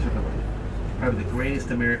 30 years of her life. Probably the greatest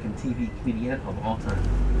American TV comedian of all time.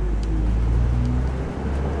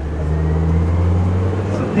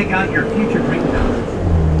 So pick out your future dream houses.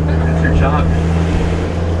 That's your job.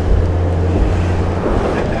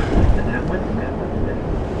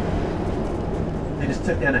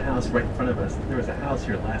 Took down a house right in front of us. There was a house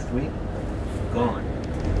here last week, gone,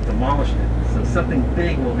 demolished it. So something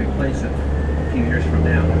big will replace it a few years from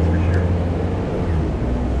now, that's for sure.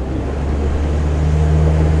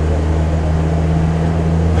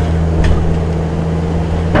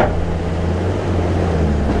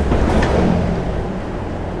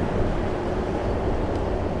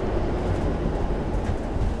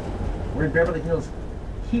 We're in Beverly Hills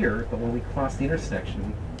here, but when we cross the intersection,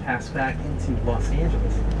 we pass back into Los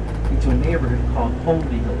Angeles, into a neighborhood called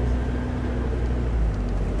Beverly Hills.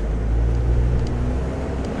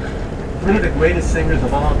 Three of the greatest singers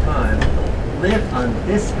of all time lived on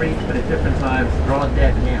this street, but at different times. They're all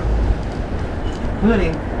dead now.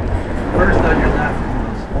 Including, first on your left,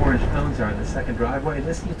 those orange cones are in the second driveway.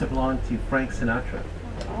 This used to belong to Frank Sinatra,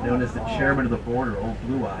 known as the chairman of the board, or Old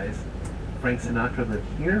Blue Eyes. Frank Sinatra lived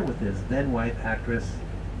here with his then wife, actress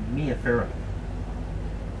Mia Farrow.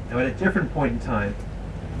 Now, at a different point in time,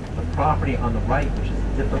 the property on the right, which is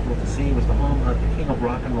difficult to see, was the home of the king of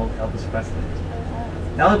rock and roll, Elvis Presley.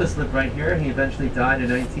 Elvis lived right here. He eventually died in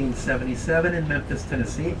 1977 in Memphis,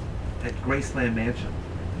 Tennessee, at Graceland Mansion.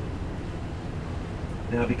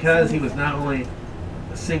 Now, because he was not only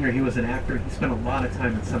a singer, he was an actor, he spent a lot of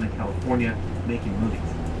time in Southern California making movies.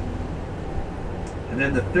 And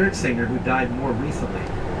then the third singer, who died more recently,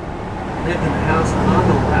 lived in the house on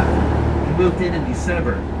the left. He moved in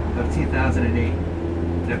December of 2008.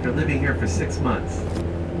 And after living here for 6 months,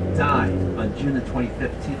 died on June the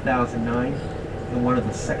 25th, 2009, in one of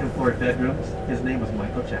the second floor bedrooms. His name was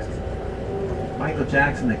Michael Jackson. Michael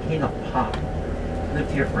Jackson, the king of pop,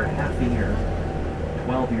 lived here for half a year,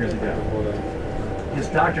 12 years ago. His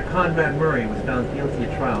Dr. Conrad Murray was found guilty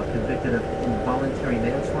at trial, convicted of involuntary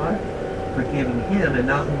manslaughter for giving him and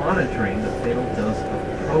not monitoring the fatal dose of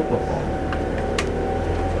propofol.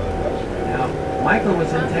 Now, Michael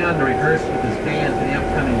was in town to rehearse with his band for the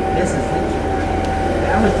upcoming This Is It tour.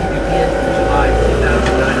 That was to begin in July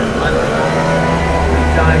 2009 in London. He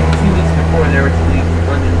died 2 weeks before they were to leave for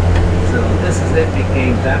London, so This Is It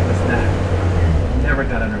became That Was That. Never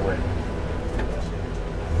got underway.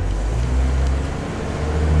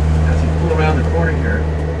 As you pull around the corner here,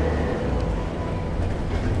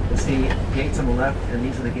 you see gates on the left, and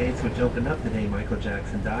these are the gates which opened up the day Michael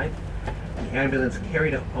Jackson died. The ambulance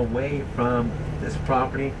carried him away from this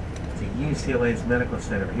property to UCLA's medical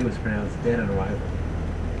center, where he was pronounced dead on arrival.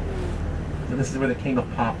 So this is where the king of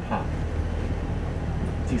pop popped.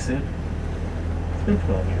 Too soon? It's been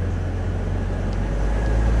 12 years.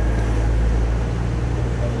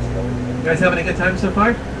 You guys having a good time so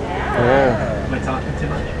far? Yeah. Am I talking too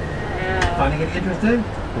much? Yeah. Finding it interesting?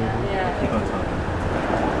 Yeah. Keep on talking.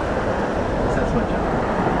 That's my job.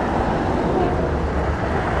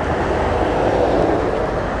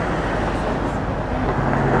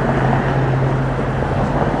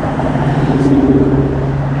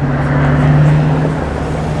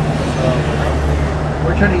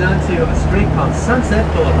 We're turning onto a street called Sunset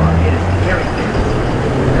Boulevard. It is very famous.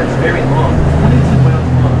 It's very long, 22 miles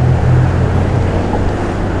long.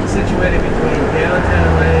 Situated between downtown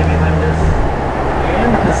LA behind this and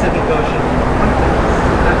the Pacific Ocean in front of us.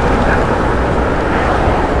 Not too bad.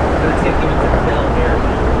 I'm going to take you into Bel Air.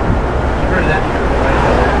 You've heard of that before, right?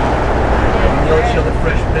 Bel Air. The old show, The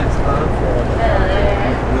Fresh Prince of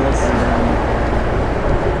Will Smith.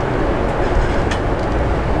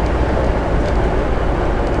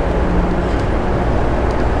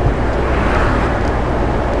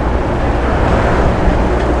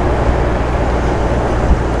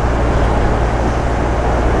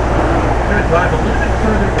 Drive a little bit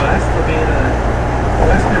further west to be the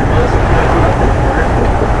westernmost point of the park.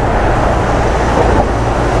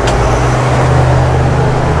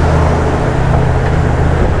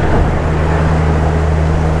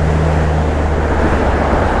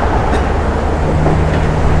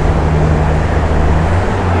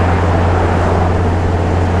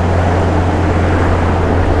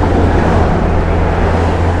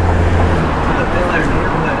 The Bel Air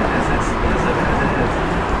neighborhood is exclusive as it is.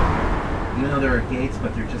 Even though there are gates, but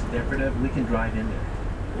they're just decorative, we can drive in there.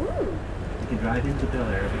 Ooh. We can drive into Bel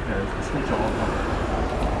Air because the streets are all covered.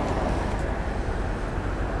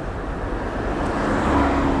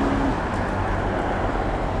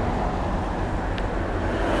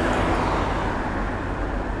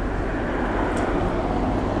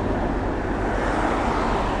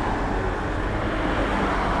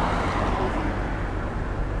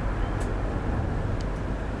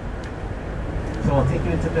 So I'll take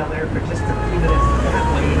you into Bel Air for just a few minutes. That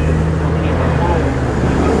way, if you don't need a home,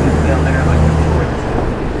 you go to Bel Air like a tourist.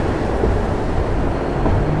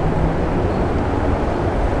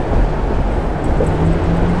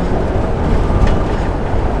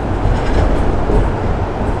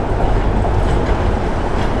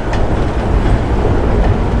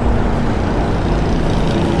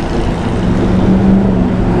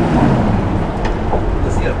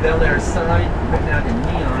 You'll see a Bel Air sign written out in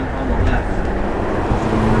neon on the left.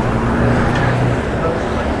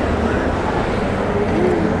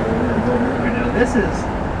 Now this is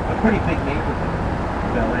a pretty big neighborhood,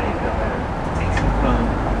 Bel Air. It takes you from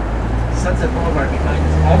Sunset Boulevard behind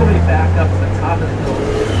us, all the way back up to the top of the hill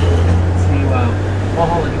to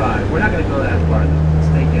Mulholland Drive. We're not going to go that far though.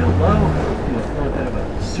 Stay down low, do a little bit of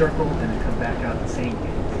a circle, and then come back out the same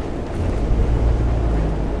gate.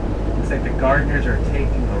 Looks like the gardeners are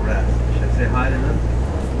taking a rest. Should I say hi to them?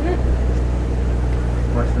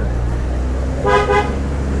 Watch this.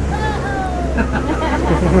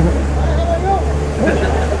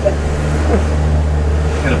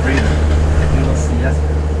 Gotta breathe. A little siesta.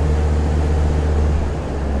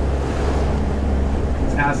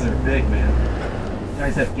 These houses are big, man. You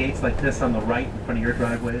guys have gates like this on the right in front of your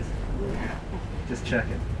driveways? Just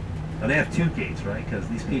checking. Now they have two gates, right? Because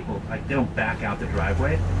these people, like, they don't back out the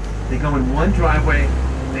driveway. They go in one driveway,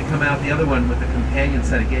 they come out the other one with a companion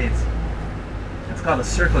set of gates. It's called a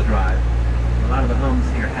circle drive. A lot of the homes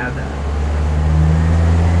here have that.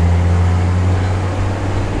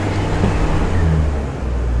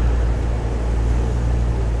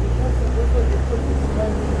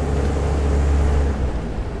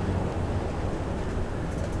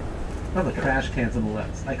 Oh, the trash cans on the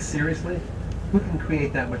left. Like, seriously? Who can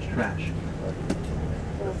create that much trash?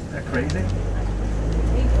 Is that crazy?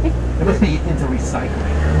 It must be into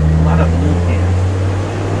recycling. A lot of blue cans.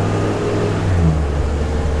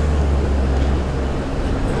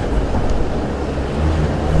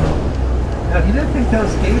 Now, if you didn't think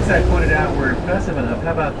those gates I pointed out were impressive enough,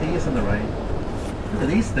 how about these on the right? Look at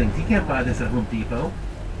these things. You can't buy this at Home Depot.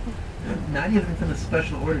 Not even from the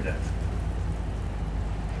special order desk.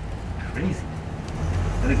 Crazy.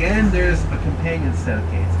 And again, there's a companion set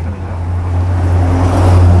of gates coming up.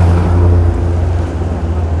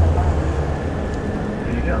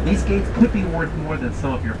 There you go. These gates could be worth more than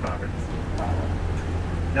some of your properties.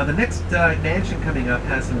 Now the next mansion coming up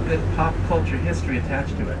has some good pop culture history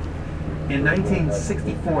attached to it. In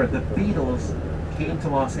 1964, the Beatles came to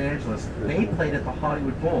Los Angeles. They played at the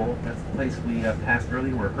Hollywood Bowl. That's the place we passed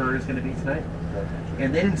earlier where Her is going to be tonight.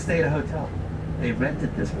 And they didn't stay at a hotel. They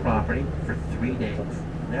rented this property for 3 days.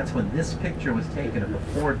 And that's when this picture was taken of the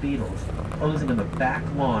four Beatles posing on the back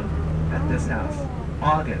lawn at this house.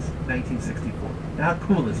 August 1964. Now how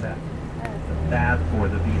cool is that? The bath for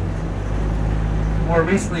the Beatles. More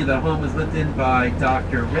recently, the home was lived in by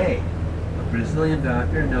Dr. Ray, a Brazilian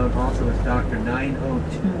doctor known also as Dr.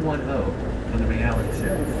 90210 from the reality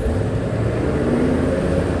series.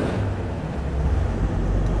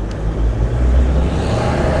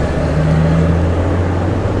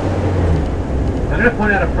 I'm going to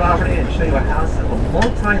point out a property and show you a house, a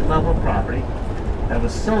multi-level property that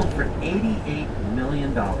was sold for $88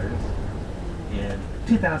 million in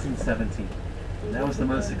 2017. And that was the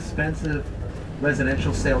most expensive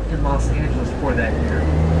residential sale in Los Angeles for that year.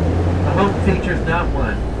 The home features not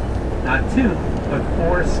one, not two, but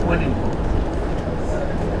 4 swimming pools.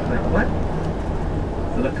 Like what?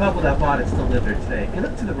 So the couple that bought it still live there today. If you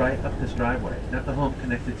look to the right up this driveway, not the home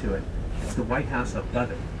connected to it, it's the White House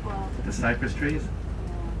above it, with the cypress trees.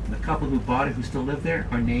 And the couple who bought it, who still live there,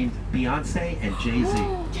 are named Beyonce and Jay-Z.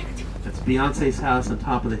 That's Beyonce's house on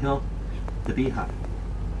top of the hill, the Beehive.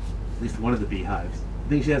 At least one of the beehives. I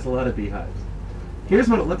think she has a lot of beehives. Here's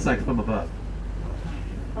what it looks like from above.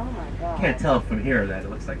 Oh my God. Can't tell from here that it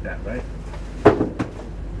looks like that, right?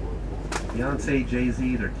 Beyonce,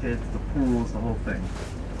 Jay-Z, their kids, the pools, the whole thing.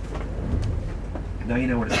 Now you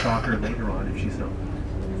know where to stalk her later on if she's home.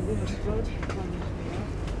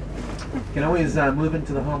 You can always move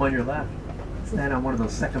into the home on your left. Stand on one of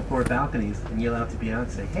those second floor balconies and yell out to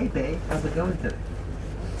Beyonce, "Hey babe, how's it going today?"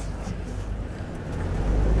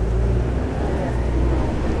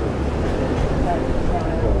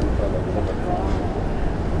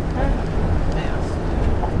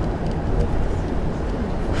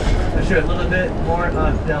 I'll show you a little bit more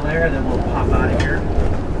of Bel Air, then we'll pop out of here.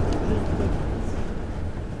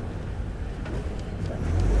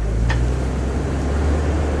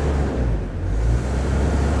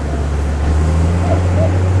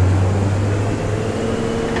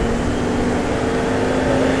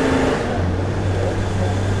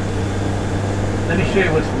 Let me show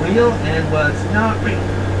you what's real and what's not real.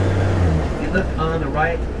 If you look on the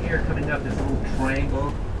right here, coming up, this little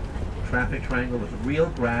triangle, traffic triangle with real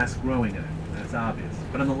grass growing in it. That's obvious.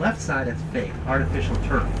 But on the left side, it's fake, artificial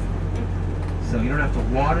turf. So you don't have to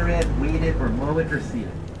water it, weed it, or mow it, or seed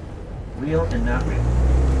it. Real and not real.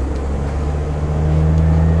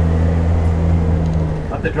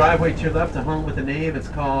 Up the driveway to your left, a home with a name. It's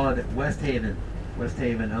called West Haven. West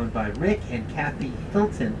Haven, owned by Rick and Kathy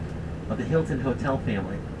Hilton of the Hilton Hotel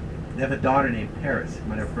family. They have a daughter named Paris. You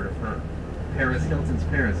might have heard of her. Paris Hilton's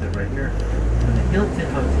parents live right here. And the Hilton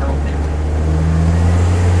Hotel family.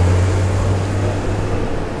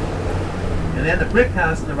 And then the That brick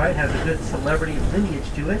house on the right has a good celebrity lineage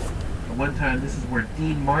to it. At one time, this is where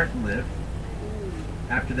Dean Martin lived.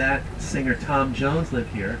 After that, singer Tom Jones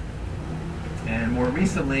lived here. And more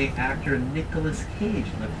recently, actor Nicolas Cage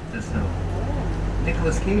lived at this home.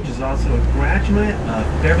 Nicolas Cage is also a graduate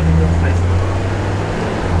of Beverly Hills High School.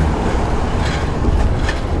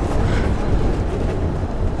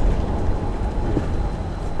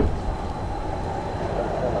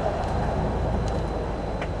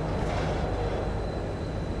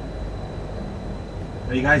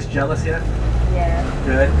 Are you guys jealous yet? Yeah.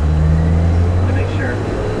 Good. To make sure.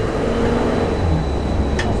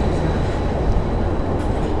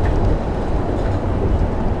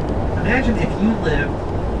 Imagine if you lived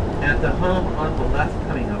at the home on the left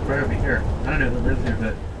coming up, right over here. I don't know who lives here,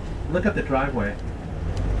 but look up the driveway.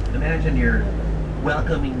 Imagine you're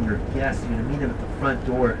welcoming your guests. You're going to meet them at the front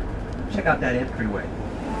door. Check out that entryway.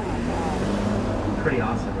 Pretty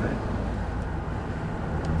awesome, right?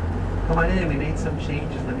 Come on in, we made some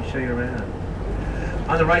changes. Let me show you around.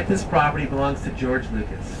 On the right, this property belongs to George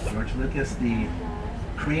Lucas. George Lucas, the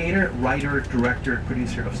creator, writer, director,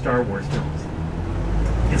 producer of Star Wars films.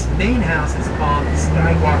 His main house is called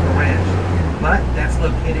Skywalker Ranch, but that's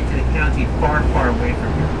located in a county far, far away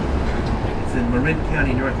from here. It's in Marin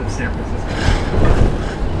County, north of San Francisco.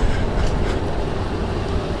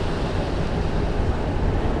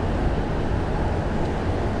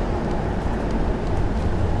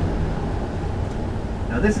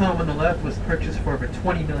 This home on the left was purchased for over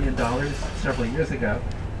 $20 million several years ago.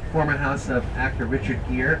 Former house of actor Richard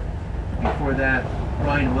Gere. Before that,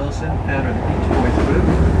 Brian Wilson, founder of the Beach Boys group.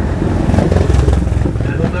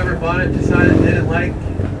 And whoever bought it decided they didn't like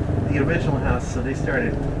the original house, so they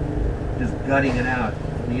started just gutting it out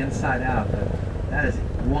from the inside out. But that is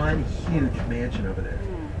one huge mansion over there.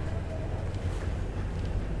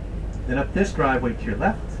 Then up this driveway to your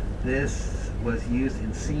left, this was used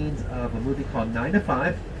in scenes of a movie called 9 to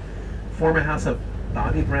 5, former house of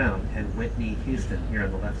Bobby Brown and Whitney Houston here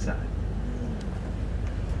on the left side.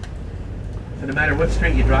 So no matter what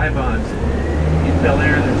street you drive on in Bel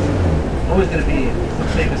Air, there's always going to be some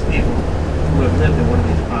famous people who have lived in one of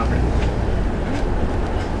these properties.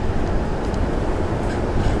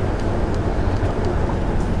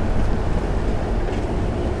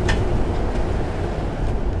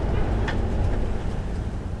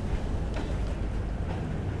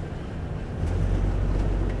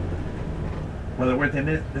 Well, there weren't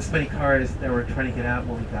this many cars that were trying to get out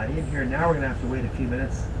when we got in here. Now we're going to have to wait a few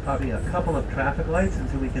minutes, probably a couple of traffic lights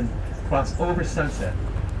until we can cross over Sunset.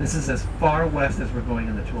 This is as far west as we're going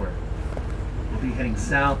in the tour. We'll be heading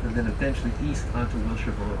south and then eventually east onto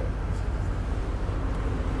Wilshire Boulevard.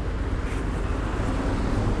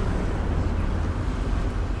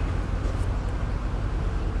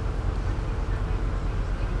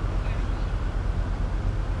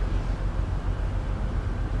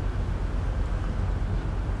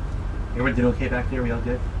 Everyone did okay back there? We all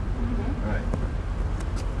good? Mm-hmm. All right.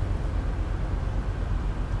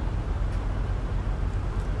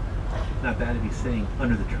 Not bad to be sitting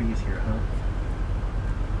under the trees here, huh?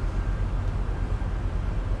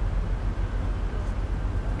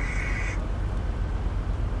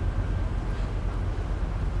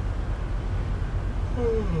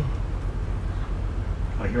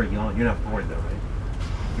 Oh, you're yawning. You're not bored though, right?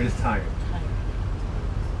 You're just tired.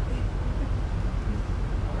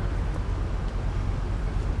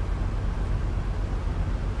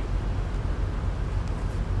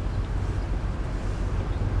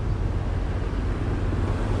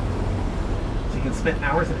 Spent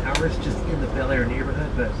hours and hours just in the Bel Air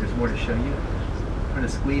neighborhood, but there's more to show you. I'm going to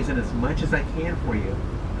squeeze in as much as I can for you,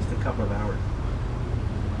 just a couple of hours.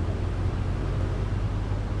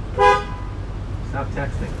 Stop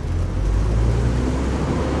texting.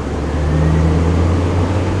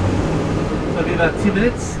 So it'll be about 2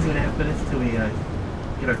 minutes, 2.5 minutes till we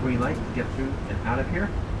get our green light to get through and out of here.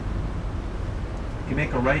 You can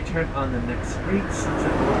make a right turn on the next street,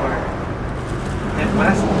 Sunset Boulevard. Head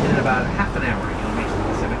west, and in about half an hour you'll reach the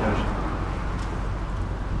Pacific Ocean.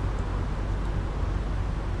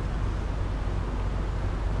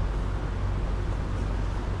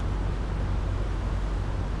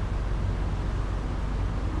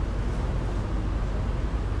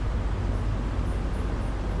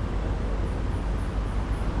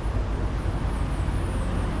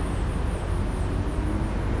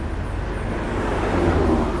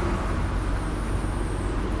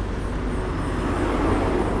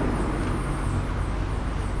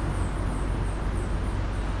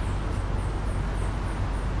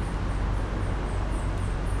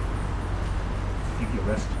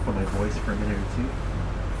 Rest for my voice for a minute or two.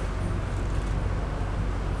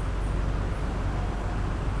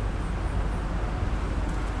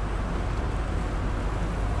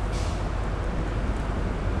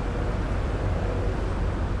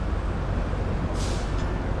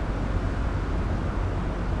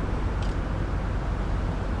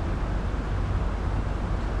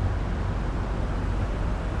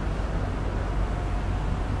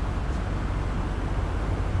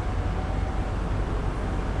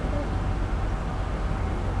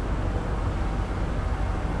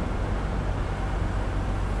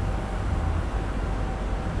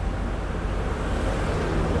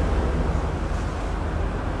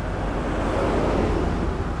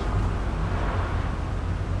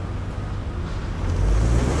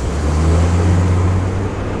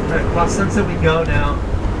 Sunset we go now.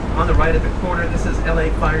 On the right at the corner, this is LA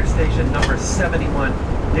Fire Station number 71.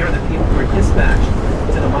 They were the people who were dispatched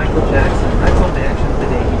to the Michael Jackson rental mansion the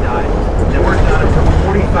day he died. They worked on it for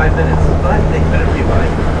 45 minutes, but they couldn't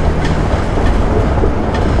revive him.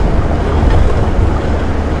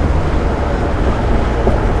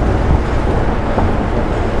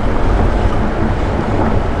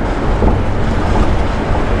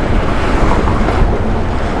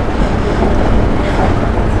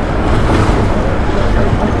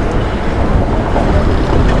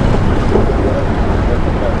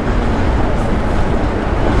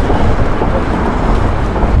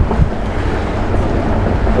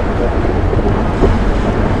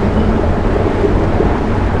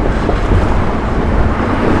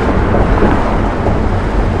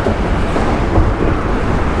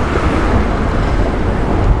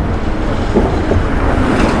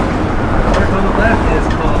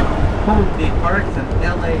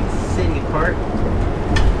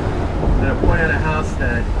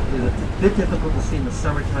 Bit difficult to see in the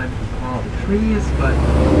summertime because of all the trees, but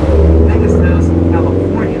the biggest house in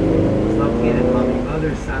California is located on the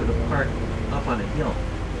other side of the park, up on a hill.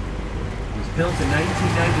 It was built in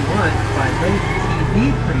 1991 by late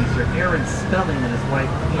TV producer Aaron Spelling and his wife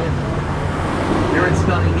Anna. Aaron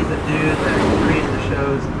Spelling, he's the dude that created the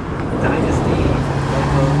shows Dynasty,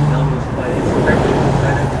 Loco, Melrose Place, Beverly Hills,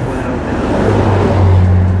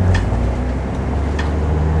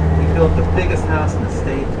 He built the biggest house in the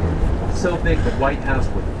state. So big the White House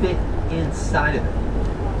would fit inside of it,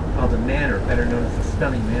 called the Manor, better known as the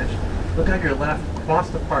Spelling Mansion. Look on your left,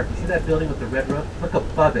 across the park. You see that building with the red roof? Look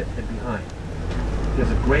above it and behind.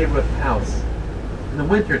 There's a gray roof house. In the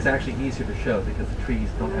winter, it's actually easier to show because the trees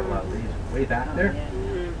don't have a lot of leaves. Way back there.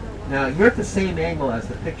 Now, you're at the same angle as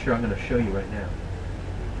the picture I'm going to show you right now.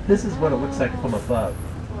 This is what it looks like from above.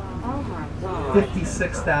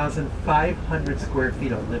 56,500 square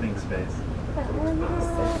feet of living space.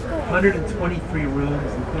 123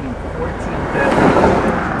 rooms, including 14 bedrooms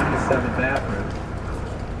and 27 bathrooms.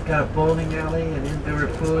 Got a bowling alley, an indoor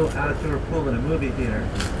pool, outdoor pool, and a movie theater.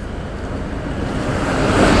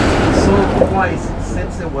 Sold twice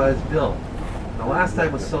since it was built. The last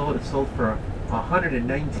time it sold for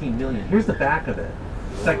 $119 million. Here's the back of it.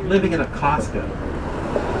 It's like living in a Costco.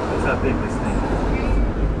 That's how big this thing is.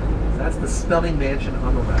 So that's the Spelling Mansion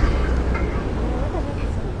on the left.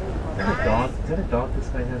 Is that a dog? Is that a dog this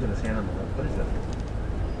guy has in his hand on the left? What is that?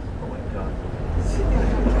 Oh my god.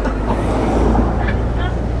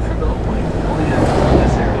 Oh my, only in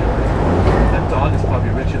this area. That dog is probably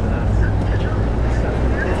richer than us.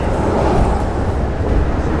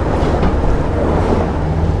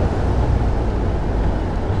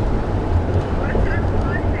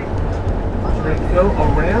 We're going to go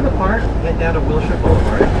around the park and head down to Wilshire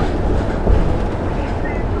Boulevard.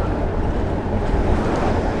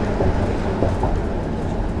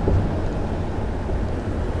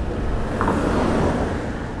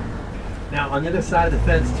 On the other side of the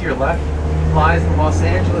fence to your left lies the Los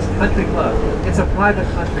Angeles Country Club. It's a private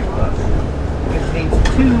country club. It contains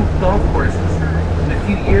 2 golf courses. In a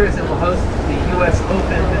few years it will host the U.S.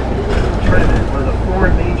 Open tournament, one of the 4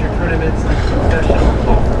 major tournaments in professional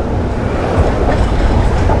golf.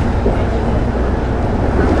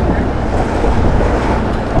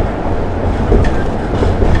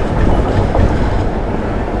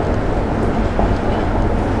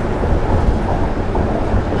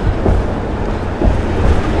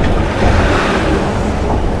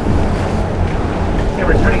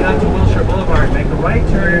 Right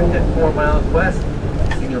turn at 4 miles west,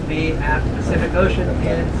 and you'll be at the Pacific Ocean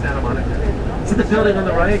in Santa Monica. See the building on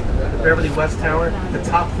the right, the Beverly West Tower, the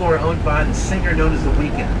top floor owned by the singer known as The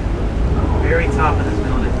Weeknd. Very top of this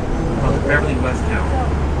building, called the Beverly West Tower.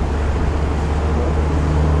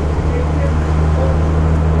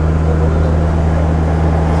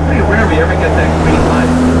 It's pretty rare we ever get that green light.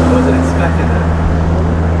 I wasn't expecting that.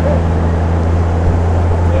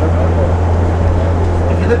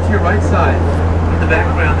 If you look to your right side, in the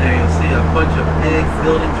background there, you'll see a bunch of big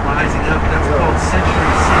buildings rising up. That's called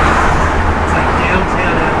Century City. It's like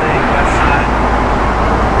downtown LA, west side.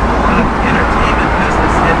 A lot of entertainment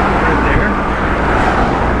business headquartered there.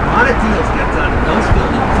 A lot of deals get done in those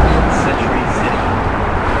buildings in Century City.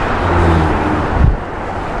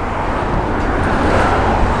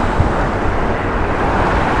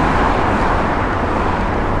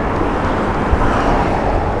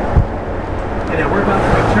 And now we're about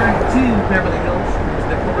to return to Beverly Hills,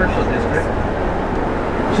 the commercial district.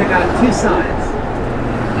 Check out 2 signs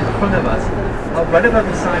in front of us. Right above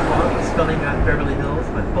the sidewalk, spelling out Beverly Hills.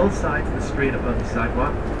 On both sides of the street above the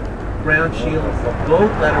sidewalk, brown shields, gold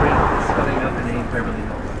lettering, spelling out the name Beverly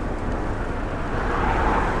Hills.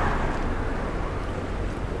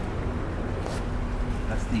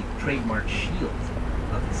 trademark shield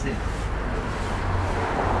of the city.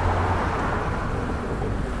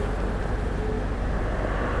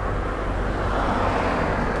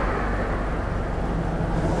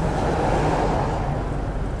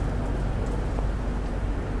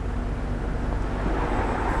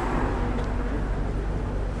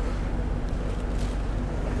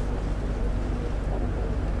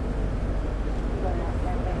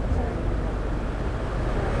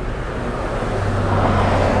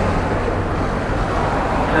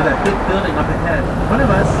 Big building up ahead. In front of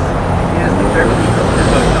us is the Beverly Hills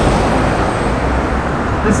Hotel.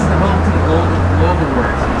 This is the home to the Golden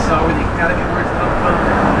Works. You saw where the Academy Awards come from.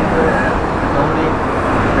 The Golden,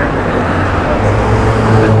 Beverly Hills.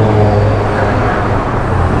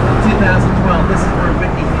 In 2012, this is where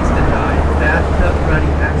Whitney Houston died. Bathtub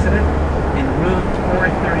running accident in room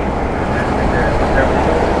 430. That's right there at the Beverly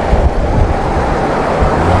Hills.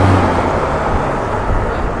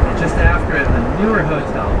 Just after it, the newer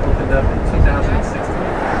hotel opened up in 2016.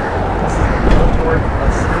 This is a world tour of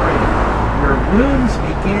Astoria, where rooms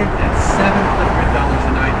begin at $700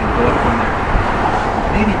 a night and go up from there.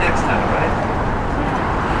 Maybe next time, right?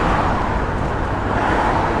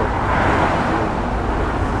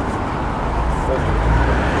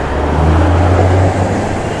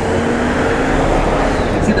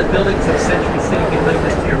 You can see the buildings of Century City behind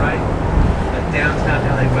us to your right, like downtown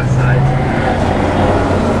LA West Side.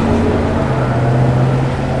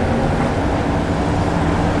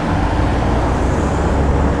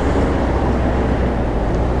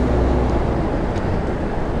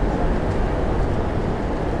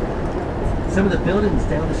 Some of the buildings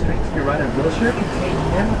down the street to your right on Wilshire contain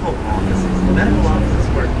medical offices. The medical offices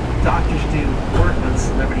where doctors do work on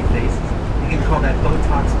celebrity faces. You can call that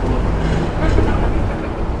Botox Boulevard.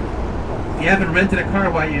 If you haven't rented a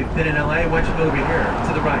car while you've been in LA, why don't you go over here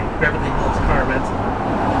to the right, Beverly Hills Car Rental.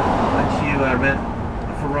 Why don't you rent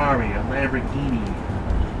a Ferrari, a Lamborghini,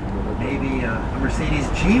 maybe a Mercedes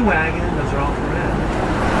G-Wagon. Those are all for rent.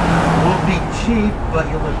 It won't be cheap, but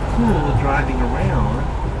you'll look cool driving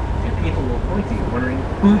around. People will point to you, wondering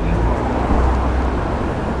who you are.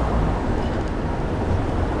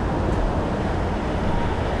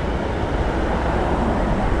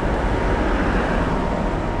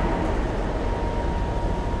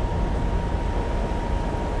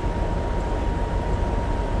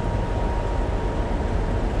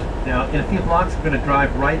 Now, in a few blocks, we're going to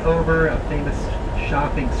drive right over a famous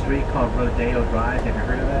shopping street called Rodeo Drive. Have you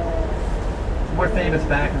heard of it? It's more famous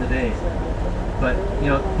back in the days. But, you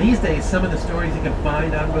know, these days, some of the stories you can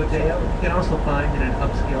find on Rodeo, you can also find in an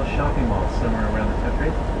upscale shopping mall somewhere around the country.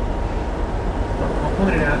 I'll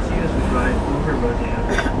point it out to you as we drive over Rodeo.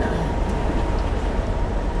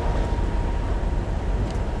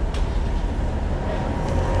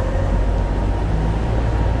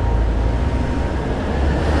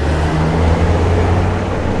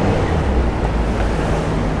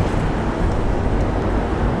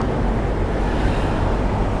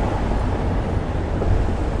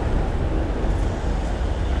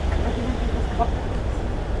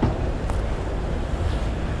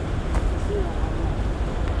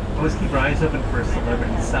 Always keep your eyes open for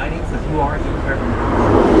celebrity sightings as you are in Beverly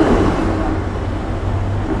Hills.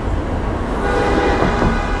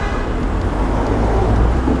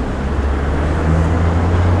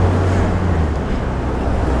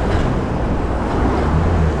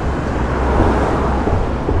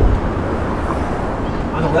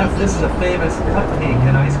 On the left, this is a famous cupcake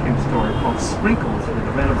and ice cream store called Sprinkles in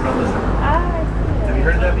the Red Umbrellas. Have you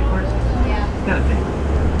heard of that before? Yeah. It's kind of famous.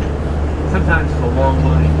 Sometimes it's a long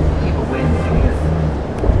line. People waiting to get in.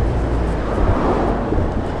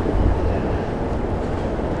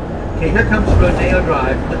 Okay, here comes Rodeo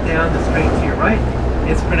Drive. Look down the street to your right.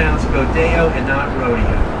 It's pronounced Rodeo and not Rodeo.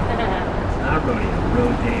 It's not Rodeo,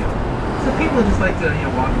 Rodeo. So people just like to,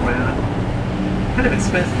 walk around. Kind of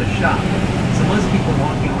expensive to shop. So most people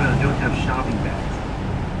walking around don't have shopping bags.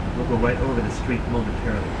 We'll go right over the street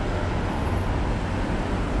momentarily.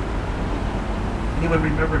 Anyone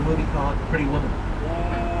remember a movie called Pretty Woman?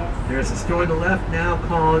 Yes. There's a store on the left now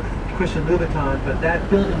called Christian Louboutin, but that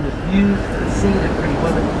building was used for the scene of Pretty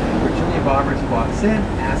Woman, where Julia Roberts walks in,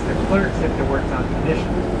 asks the clerks if they worked on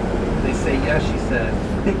commission. They say yes, she says,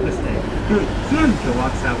 big mistake. Good. She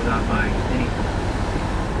walks out without buying anything.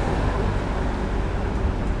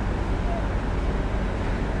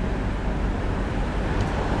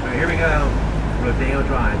 Alright, here we go. Rodeo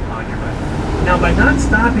Drive on your right. Now, by not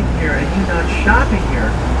stopping here and you not shopping here,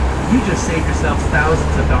 you just saved yourself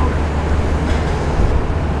thousands of dollars.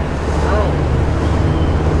 Oh.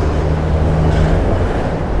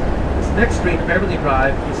 This next street, Beverly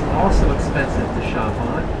Drive, is also expensive to shop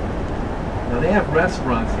on. Now they have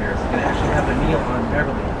restaurants here, so you can actually have a meal on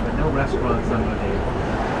Beverly, but no restaurants on Rodeo.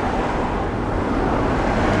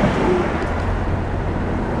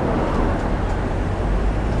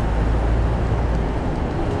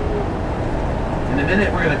 In a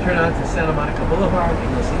minute, we're going to turn on to Santa Monica Boulevard,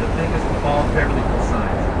 and you'll see the biggest of all Beverly Hills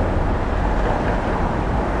signs.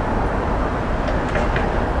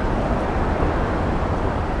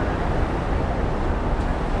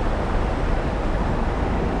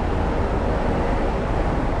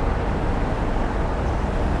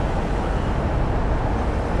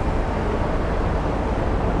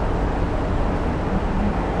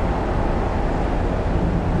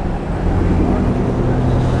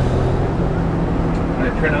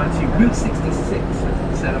 Turn on to Route 66,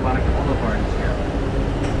 Santa Monica Boulevard is here.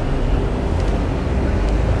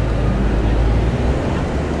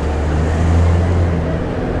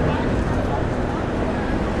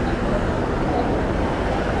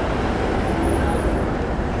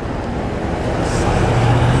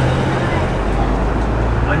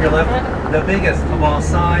 On your left, the biggest of all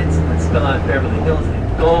signs that spell out Beverly Hills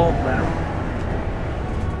in gold lettering.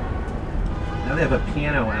 Now they have a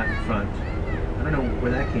piano out in front. I don't know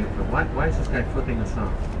where that came from. Why is this guy flipping the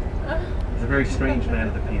song? He's a very strange man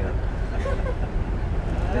at the piano.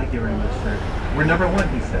 Thank you very much, sir. We're number one,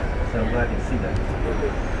 he said. So I'm glad you see that.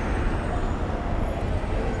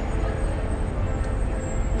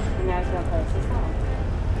 And now he's going to play the song.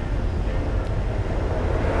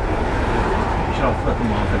 You should all flip them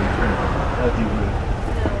off and return them. That would be rude.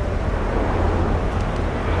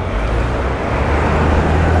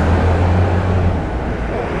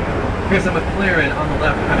 Here's a McLaren on the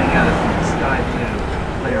left coming at us from the sky blue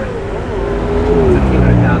McLaren.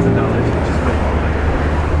 $1,500,000, which is pretty cool.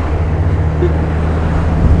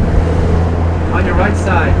 On your right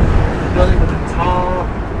side, the building with the tall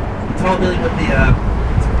building with the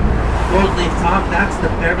gold leaf top, that's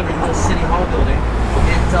the Beverly Hills City Hall building.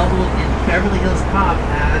 It doubled in Beverly Hills top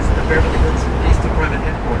as the Beverly Hills Police Department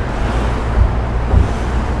headquarters.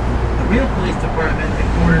 The real police department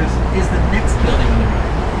headquarters is the next building on the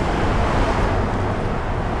right.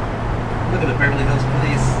 Look at the Beverly Hills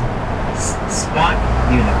Police SWAT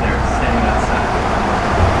unit there standing outside.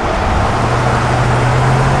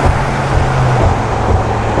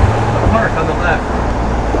 The park on the left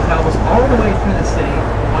travels all the way through the city,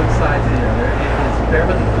 one side to the other. It is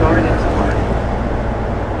Beverly Gardens Park.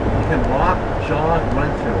 You can walk, jog, run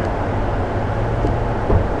through it.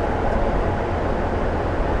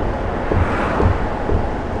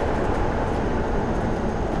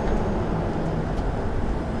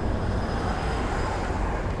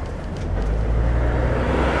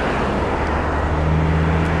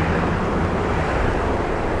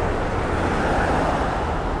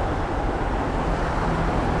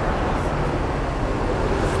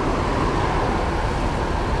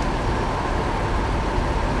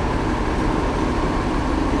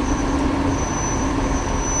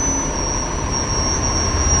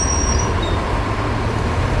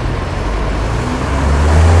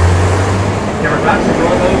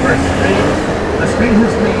 A street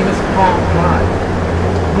whose name is Palm Drive.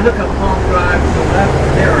 If you look at Palm Drive to the left,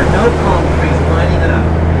 there are no palm trees lining it up.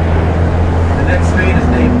 The next street is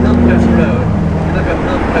named Hillcrest Road. If you look at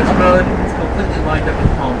Hillcrest Road, it's completely lined up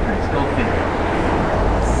with palm trees. Go figure.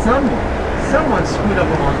 Someone screwed up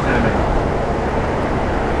a long time ago.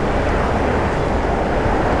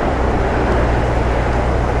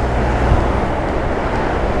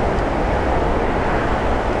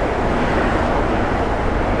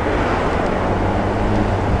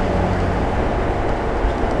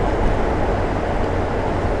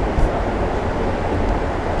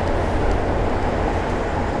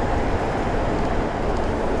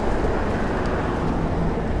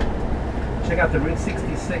 Check out the Route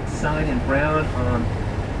 66 sign in brown on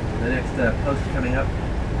the next post coming up.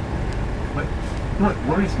 What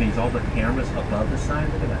worries me is all the cameras above the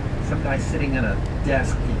sign. Look at that. Some guy sitting at a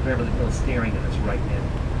desk in Beverly Hills staring at us right now.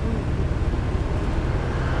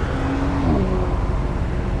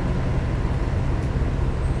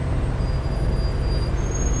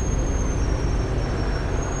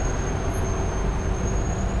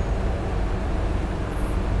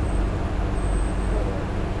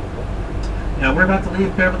 Now we're about to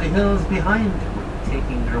leave Beverly Hills behind. We're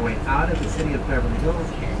taking our way out of the city of Beverly Hills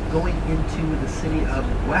and going into the city of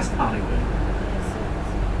West Hollywood.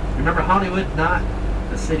 Remember, Hollywood, not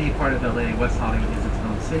the city part of LA. West Hollywood is its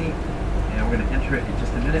own city. And we're going to enter it in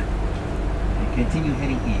just a minute and continue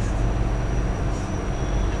heading east.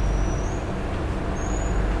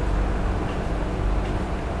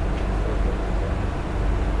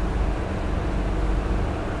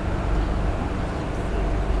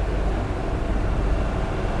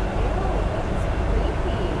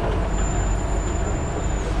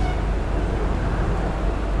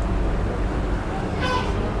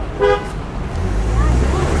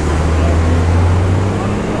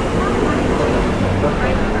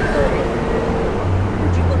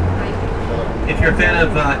 If you're a fan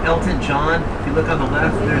of Elton John, if you look on the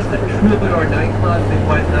left, there's the Troubadour nightclub, big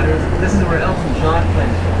white letters. This is where Elton John played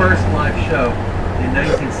his first live show in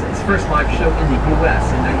his first live show in the U.S.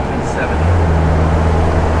 in 1970.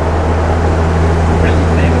 Really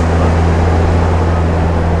famous club.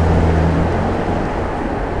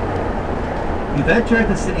 You've entered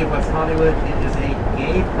the city of West Hollywood. It is a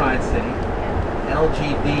gay pride city.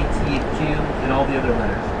 LGBTQ and all the other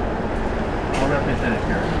letters. All represented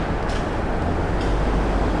here.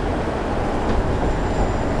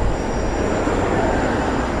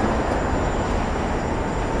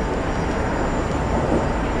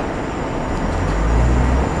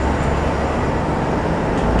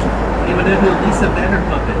 Anyone know who Lisa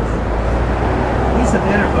Vanderpump is? Lisa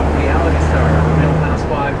Vanderpump, reality star, Real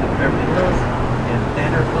Housewives of Beverly Hills, and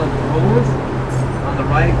Vanderpump Rules. On the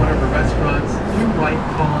right, one of her restaurants, to right,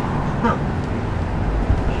 called Pump.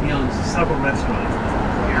 She owns several restaurants in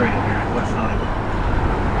this area here in West Hollywood.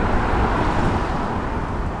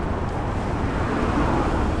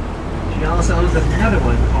 She also owns another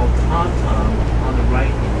one called Tom Tom on the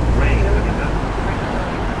right in gray.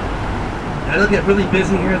 Now it'll get really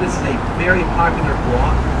busy here. This is a very popular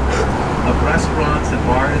block of restaurants and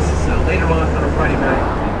bars. So later on a Friday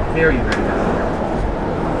night, very, very busy.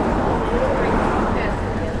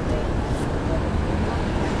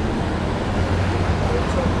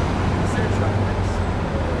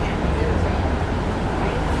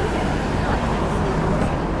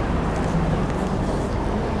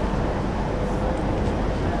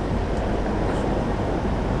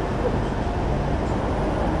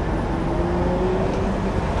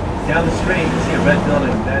 Down the street, you see a red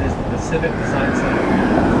building. That is the Pacific Design Center.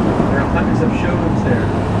 There are hundreds of showrooms there.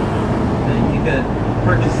 And you can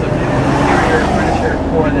purchase some new interior furniture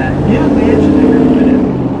for that new mansion that you're living in.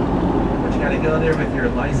 But you got to go there with your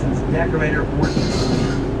licensed decorator or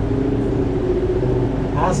designer.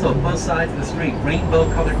 Also, both sides of the street,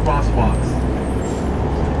 rainbow-colored crosswalks.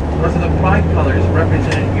 Those are the pride colors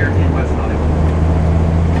represented here in West Hollywood.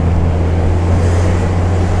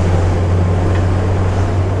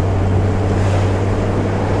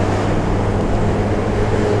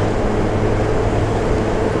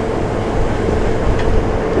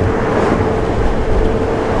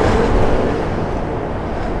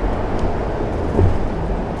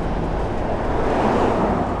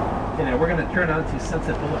 Turn onto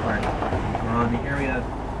Sunset Boulevard. We're on the area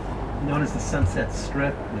known as the Sunset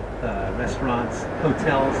Strip with restaurants,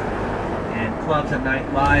 hotels, and clubs at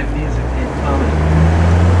night, live music and comedy.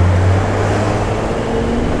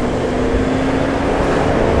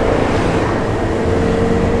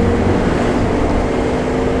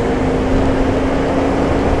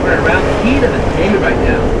 We're around the heat of the day right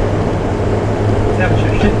now.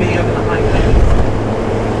 Temperature should be up in the high 50s.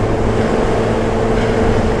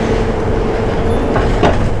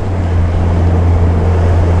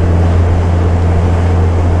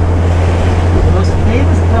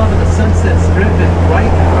 Sunset Strip is right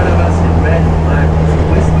in front of us in red and black. It's a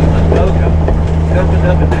Whiskey a Go-Go. It opened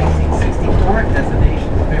up in 1964 as the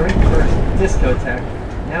nation's very first discotheque.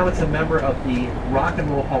 Now it's a member of the Rock and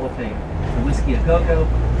Roll Hall of Fame. The Whiskey a Go-Go,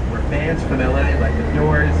 where bands from LA like The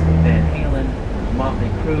Doors, Van Halen, Motley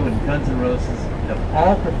Crue, and Guns N' Roses have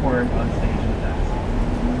all performed on stage in the past.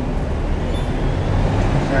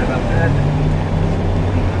 Sorry about that.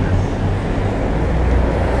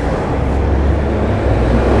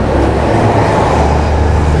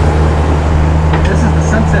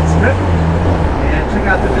 Sunset Strip, and check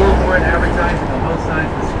out the billboard advertising on both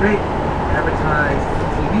sides of the street. Advertise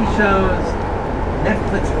TV shows,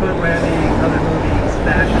 Netflix programming, other movies,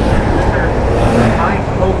 fashion, liquor,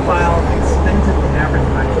 high-profile, expensive to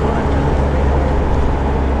advertise on.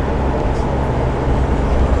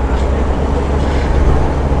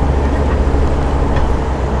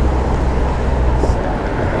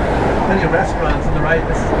 Plenty of restaurants on the right.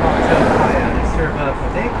 This is Cocktail Playa. They serve what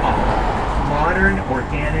they call modern,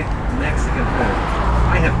 organic Mexican food.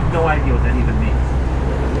 I have no idea what that even means.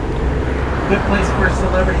 Good place for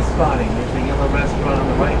celebrity spotting. There's a yellow restaurant on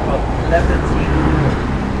the right called Levantine.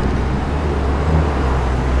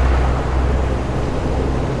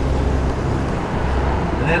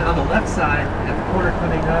 And then on the left side, at the corner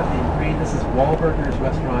coming up in green, this is Wahlburgers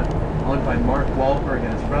restaurant, owned by Mark Wahlberg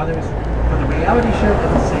and his brothers, for the reality show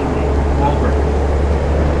of the same name, Wahlburgers.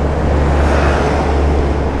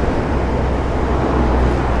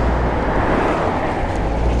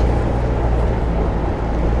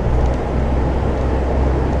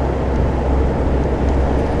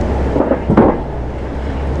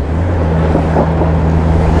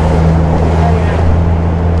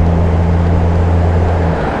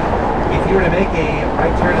 If you were to make a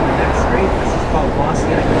right turn in the next street, this is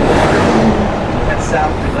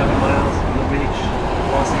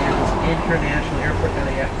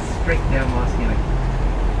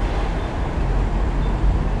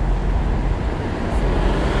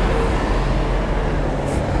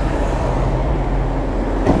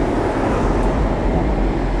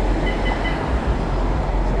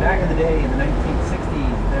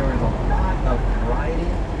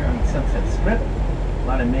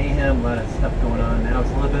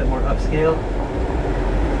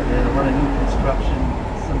And a lot of new construction.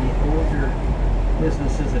 Some of the older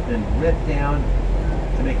businesses have been ripped down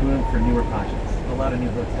to make room for newer projects. A lot of new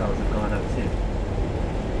hotels have gone up too.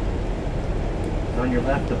 And on your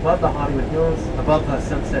left, above the Hollywood Hills, above the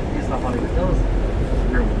sunset is the Hollywood Hills.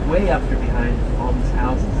 We're way up here behind all these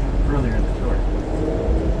houses earlier in the tour.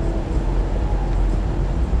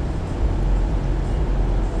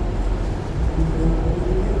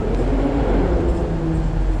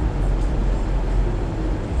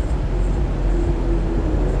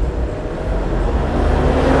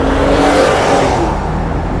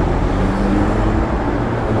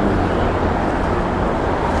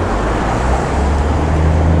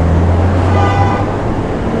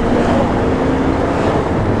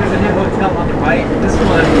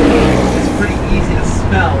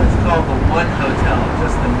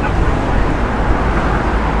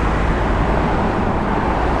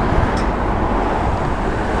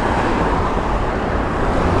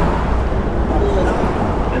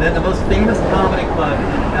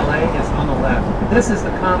 This is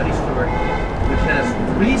the Comedy Store, which has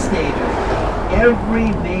 3 stages.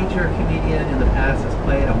 Every major comedian in the past has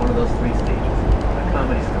played on one of those 3 stages. The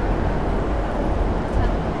Comedy Store.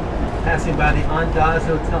 Passing by the Andaz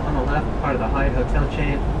Hotel on the left, part of the Hyatt hotel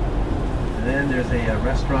chain. And then there's a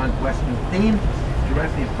restaurant, Western themed,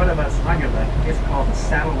 directly in front of us on your left. It's called the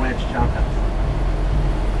Saddle Ranch Chop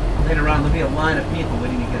House. Later on, there'll be a line of people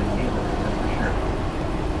waiting to get a table.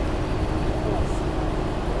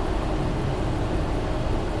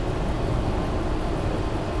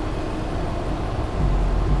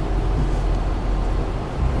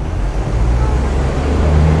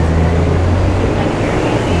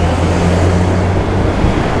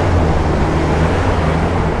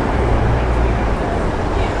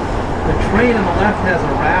 Has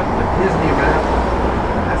a wrap, a Disney wrap.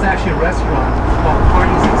 That's actually a restaurant. It's called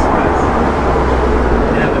Carney's Express.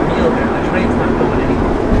 They have a meal there. The train's not going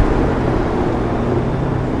anywhere.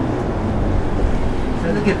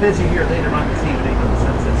 So it'll get busy here later on this evening on the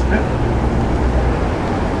Sunset Strip.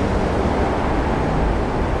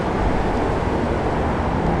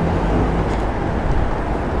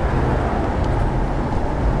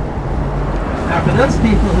 Now for those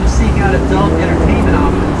people who seek out adult entertainment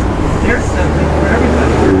options, there's something for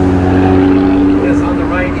everybody. Because on the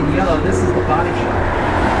right in yellow, this is the Body Shop.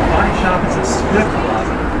 The Body Shop is a strip club.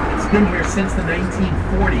 It's been here since the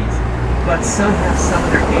 1940s, but so have some of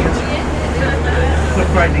their dancers. Quick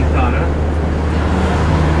frightening thought, huh?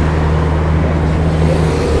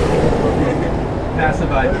 Passing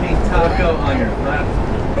by Pink Taco on your left.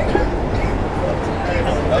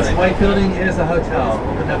 This white building is a hotel,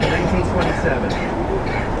 opened up in 1927.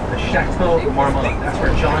 Chateau Marmont. That's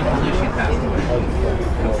where John Belushi passed away.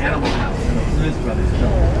 Animal House and the Blues Brothers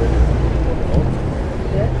film.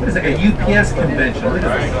 What is like a UPS convention? Look at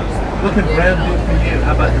this. Looking brand new for you.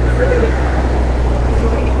 How about the River Hills?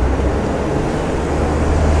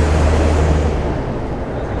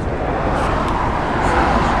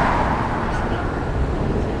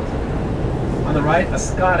 On the right, a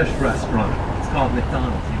Scottish restaurant. It's called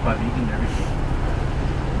McDonald's. You've probably eaten there before.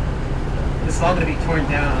 This is all going to be torn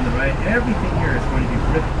down on the right. Everything here is going to be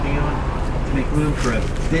ripped down to make room for a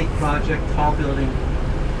big project, tall building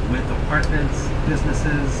with apartments,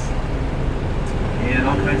 businesses, and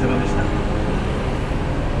all kinds of other stuff.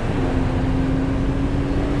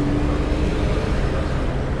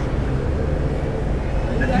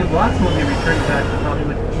 The 2 blocks will be returning back to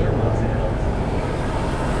Hollywood and Los Angeles.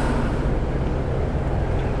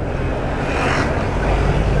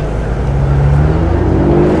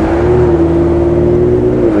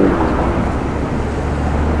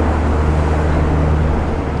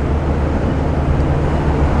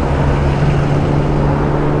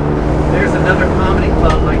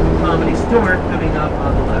 Coming up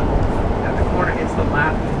on the left. At the corner, it's the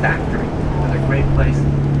Laugh Factory. It's a great place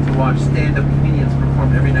to watch stand-up comedians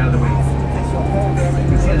perform every night of the week. You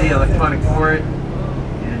can see the electronic board,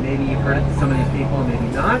 and maybe you've heard some of these people, maybe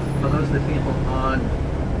not, but those are the people on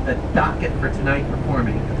the docket for tonight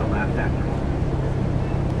performing at the Laugh Factory.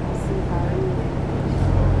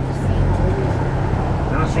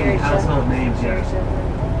 I don't see any household names yet.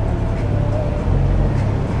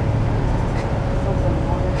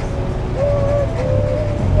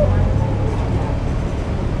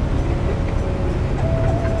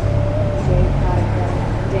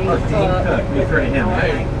 Oh, Dean Cook, we've heard of him,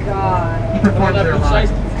 right? Oh my God. He performed there a lot.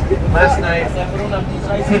 Last night,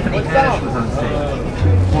 Tiffany Haddish was on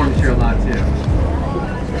stage. Performed here a lot too.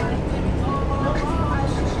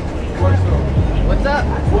 What's up?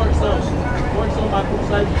 Works on my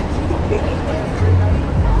poolside.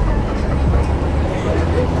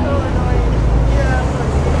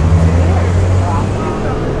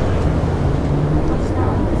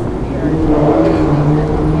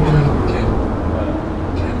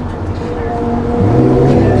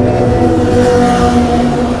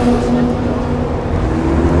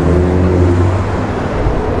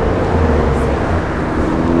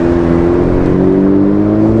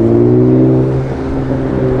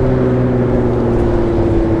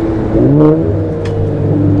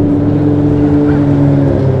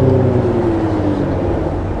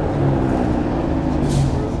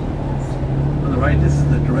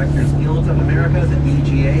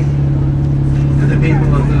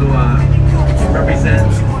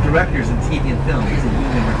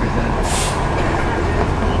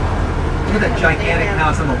 Look at that gigantic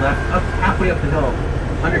house on the left, up halfway up the hill,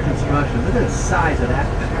 under construction. Look at the size of that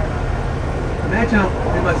thing. Imagine how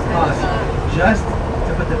it must cost just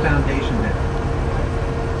to put the foundation there.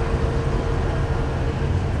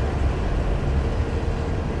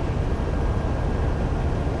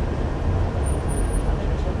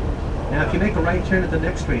 Now, if you make a right turn at the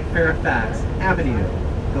next street, Fairfax Avenue,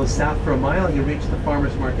 go south for a mile, you reach the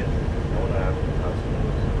Farmers Market.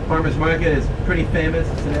 Farmers Market is pretty famous.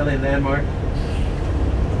 It's an LA landmark.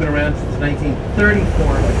 It's been around since 1934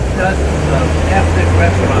 with dozens of ethnic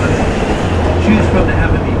restaurants. Choose from to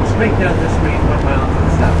have a meal. Straight down this street, 1 mile to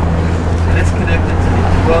the south. And it's connected to the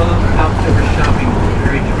Grove outdoor shopping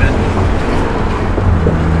very tremendous.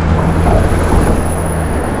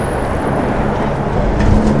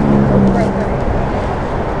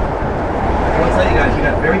 We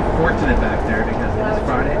got very fortunate back there because it was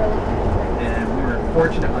Friday and we were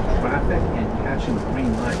fortunate on traffic and catching the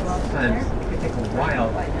green lights. Sometimes it can take a while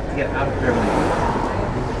to get out of Beverly Hills.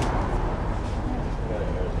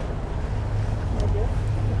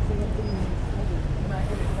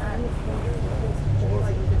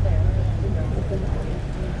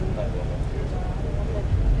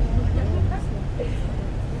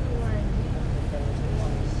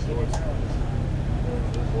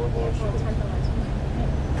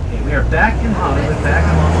 We are back in Hollywood, back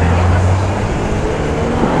in Los Angeles.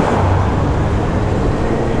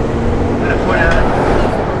 I'm going to point out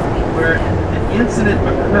where an incident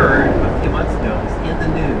occurred a few months ago. It's in the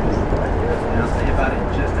news. And I'll tell you about it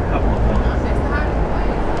in just a couple of moments.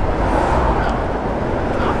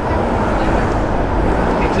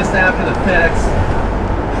 Okay, just after the FedEx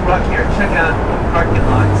truck here, check out the parking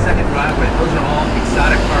lot, second driveway. Those are all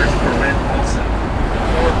exotic cars for rent also.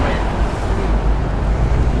 For rent.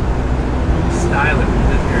 Style if you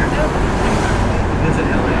live here. Visit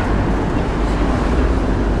LA.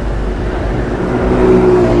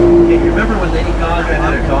 Okay, you remember when Lady Gaga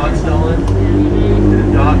had her dog stolen? And a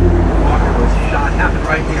dog walker was shot. Happened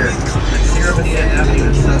right here at Sierra Bonita Avenue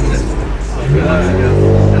in Sunset a few months ago.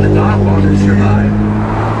 And the dog walker survived.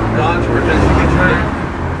 The dogs were eventually returned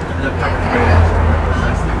and the perpetrators were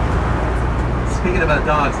arrested. Speaking about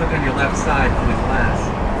dogs, look on your left side through the glass.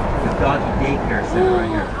 The doggy daycare center right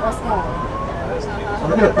here. Oh,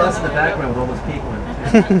 look at the bus in the background with all those people in it.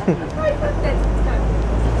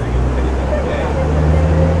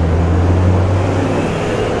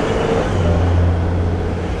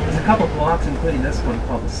 There's a couple blocks, including this one,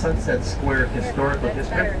 called the Sunset Square Historical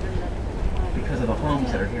District, because of the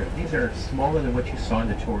homes that are here. These are smaller than what you saw in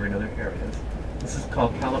the tour in other areas. This is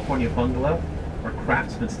called California Bungalow, or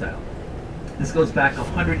Craftsman style. This goes back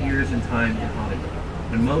 100 years in time in Hollywood,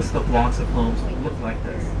 when most of the blocks of homes look like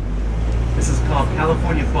this. This is called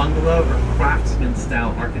California Bungalow or Craftsman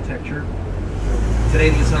style architecture. Today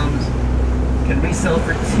these homes can resell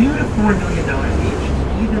for $2 to $4 million each,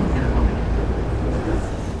 even in Hollywood.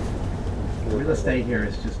 The real estate here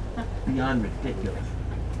is just beyond ridiculous.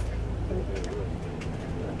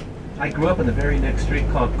 I grew up in the very next street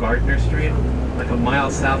called Gardner Street, like a mile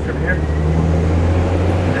south from here.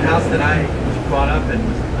 The house that I was brought up in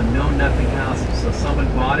was a know-nothing house, so someone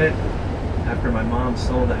bought it after my mom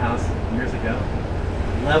sold the house years ago,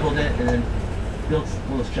 leveled it, and then built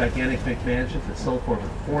those gigantic McMansions that sold for over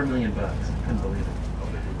 $4 million. Couldn't believe it.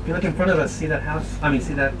 If you look in front of us, see that house?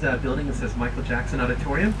 See that building that says Michael Jackson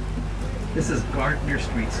Auditorium? This is Gardner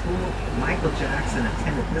Street School. Michael Jackson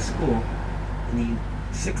attended this school in the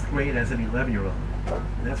 6th grade as an 11-year-old.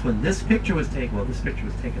 And that's when this picture was taken. Well, this picture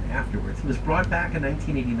was taken afterwards. He was brought back in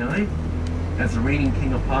 1989 as the reigning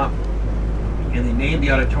king of pop, and they named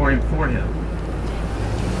the auditorium for him.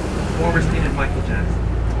 Former student Michael Jackson.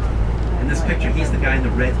 In this picture, he's the guy in the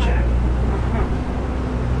red jacket.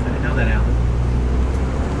 I didn't know that, Alan.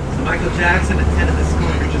 So Michael Jackson attended this school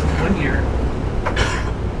for just 1 year,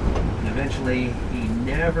 and eventually he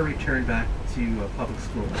never returned back to public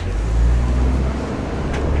school again.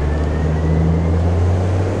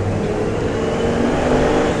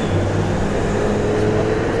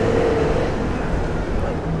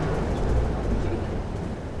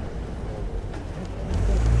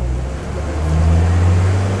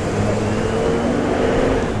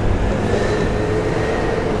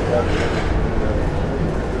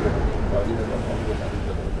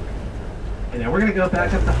 We're going to go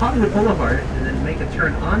back up to Hollywood Boulevard and then make a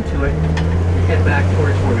turn onto it and head back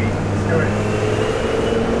towards where we started.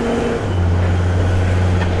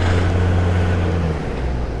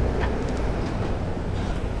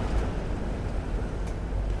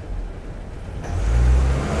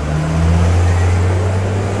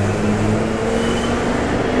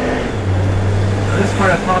 Now, this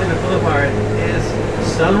part of Hollywood Boulevard is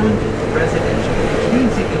zoned residential, which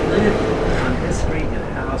means you can live on this street in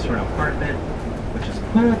a house or an apartment, which is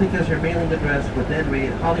cool because your mailing address would then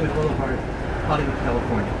read Hollywood Boulevard, Hollywood,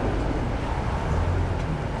 California.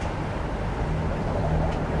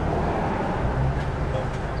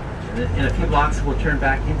 And in a few blocks, we'll turn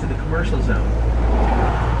back into the commercial zone,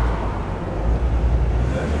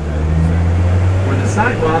 where the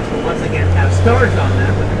sidewalks will once again have stars on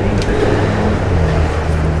them with the name of it.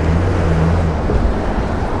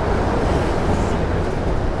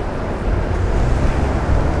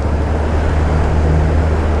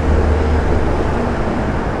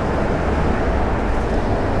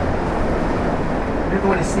 You're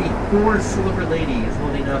going to see 4 silver ladies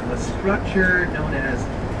holding up a structure known as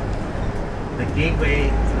the gateway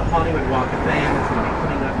to the Hollywood Walk of Fame. It's going to be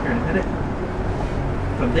coming up here in a minute.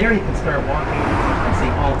 From there, you can start walking and see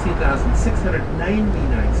all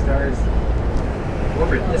 2,699 stars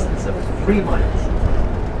over a distance of 3 miles.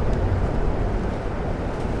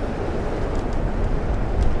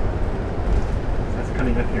 So that's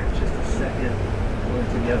coming up here in just a second. Going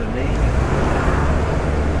to the other lane.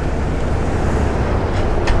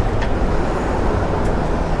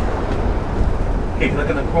 Okay, if you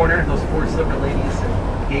look in the corner, those 4 silver ladies,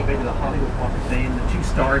 gateway to the Hollywood Walk of Fame, the 2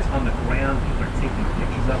 stars on the ground, people are taking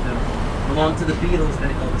pictures of them, belong to the Beatles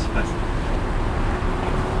and Elvis Presley.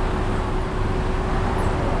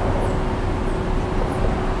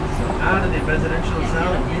 So out of the residential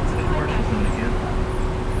zone and into the commercial zone again.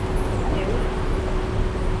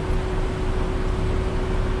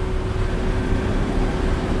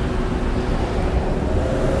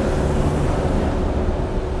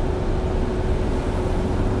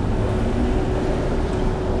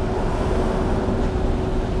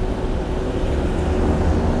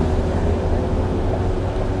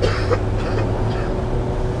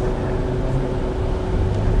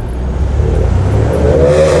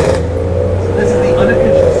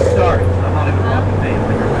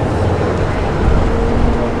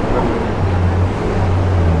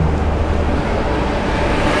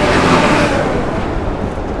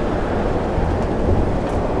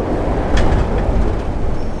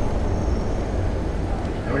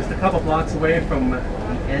 Away from the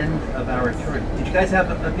end of our tour. Did you guys have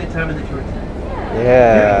a good time in the tour?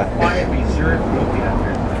 Yeah. Very quiet, reserved movie out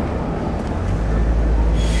there.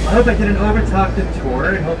 I hope I didn't overtalk the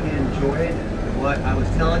tour. I hope you enjoyed what I was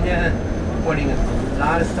telling you, pointing a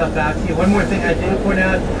lot of stuff out to you. One more thing I do point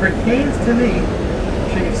out pertains to me. I'm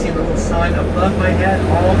sure you've seen the little sign above my head.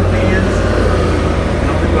 All the bands,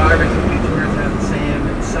 all the drivers and few tours have the same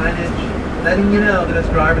signage, letting you know that as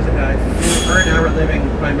drivers and guides, we do earn our living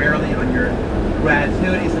primarily on your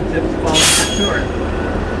gratuities and tips following the tour.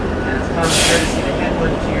 And it's common courtesy to hand one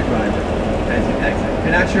to your driver as you exit. If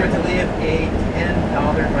you're not sure what to leave, a $10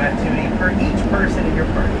 gratuity per each person in your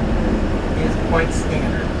party is quite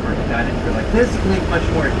standard for a guided tour like this. You can leave much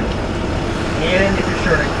more if you want. And if you're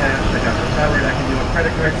short on cash, I got you covered. I can do a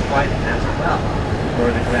credit card swipe as well for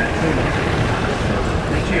the gratuity. So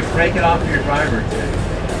make sure you break it off for your driver today.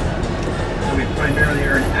 So we primarily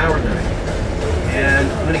earn our living. And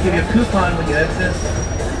I'm going to give you a coupon when you exit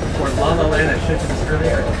for La La Land. I showed you this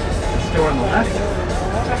earlier. The store on the left.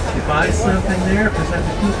 If you buy something there, present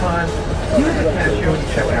the coupon to the cashier when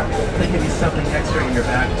you check out. They give you something extra in your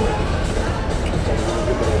bag for it.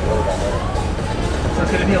 So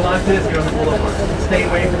it's going to be a lot busier on the boulevard. Stay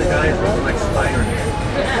away from the guys looking like Spider-Man.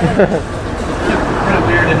 Kind of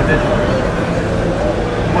weird individual.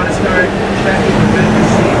 You want to start checking the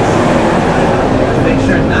business seats. Make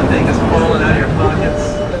sure nothing is falling out of your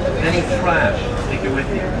pockets. Any trash, take it with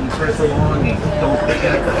you. Any personal belongings, don't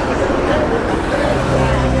forget it.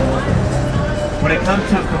 When it comes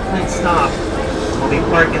to a complete stop, we'll be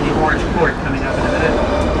parking the Orange Court coming up in a minute.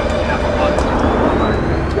 Have a lot of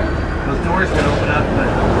those doors can open up, but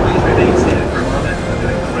please remain seated for a moment. I'm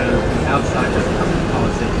going to go around to the outside just to cover the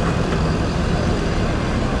policy.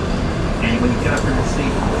 And when you get up from the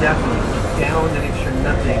seat, definitely look down to make sure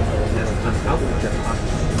nothing has come out of your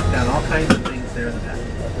pockets. Down all kinds of things there in the back.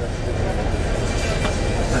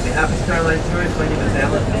 On behalf of Starline Tours, my name is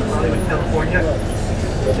Alan from Hollywood, California.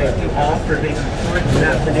 Thank you all for being on the tour this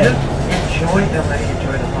afternoon. Enjoy LA,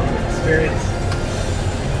 enjoy the Hollywood experience.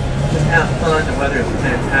 Just have fun, the weather is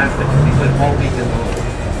fantastic. It'll be good all weekend long.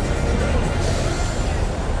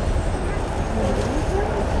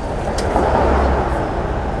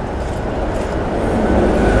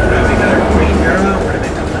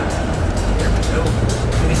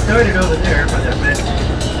 Started over there by that red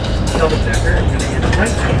double decker, and you're going to end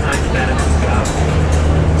right behind that shop.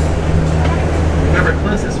 Remember,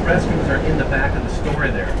 closest restrooms are in the back of the store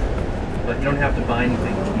there, but you don't have to buy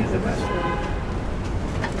anything to use the restroom.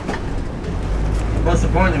 most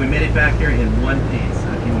importantly, we made it back here in one piece.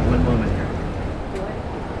 So give me one moment here.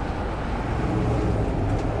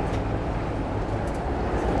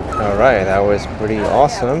 All right, that was pretty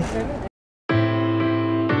awesome.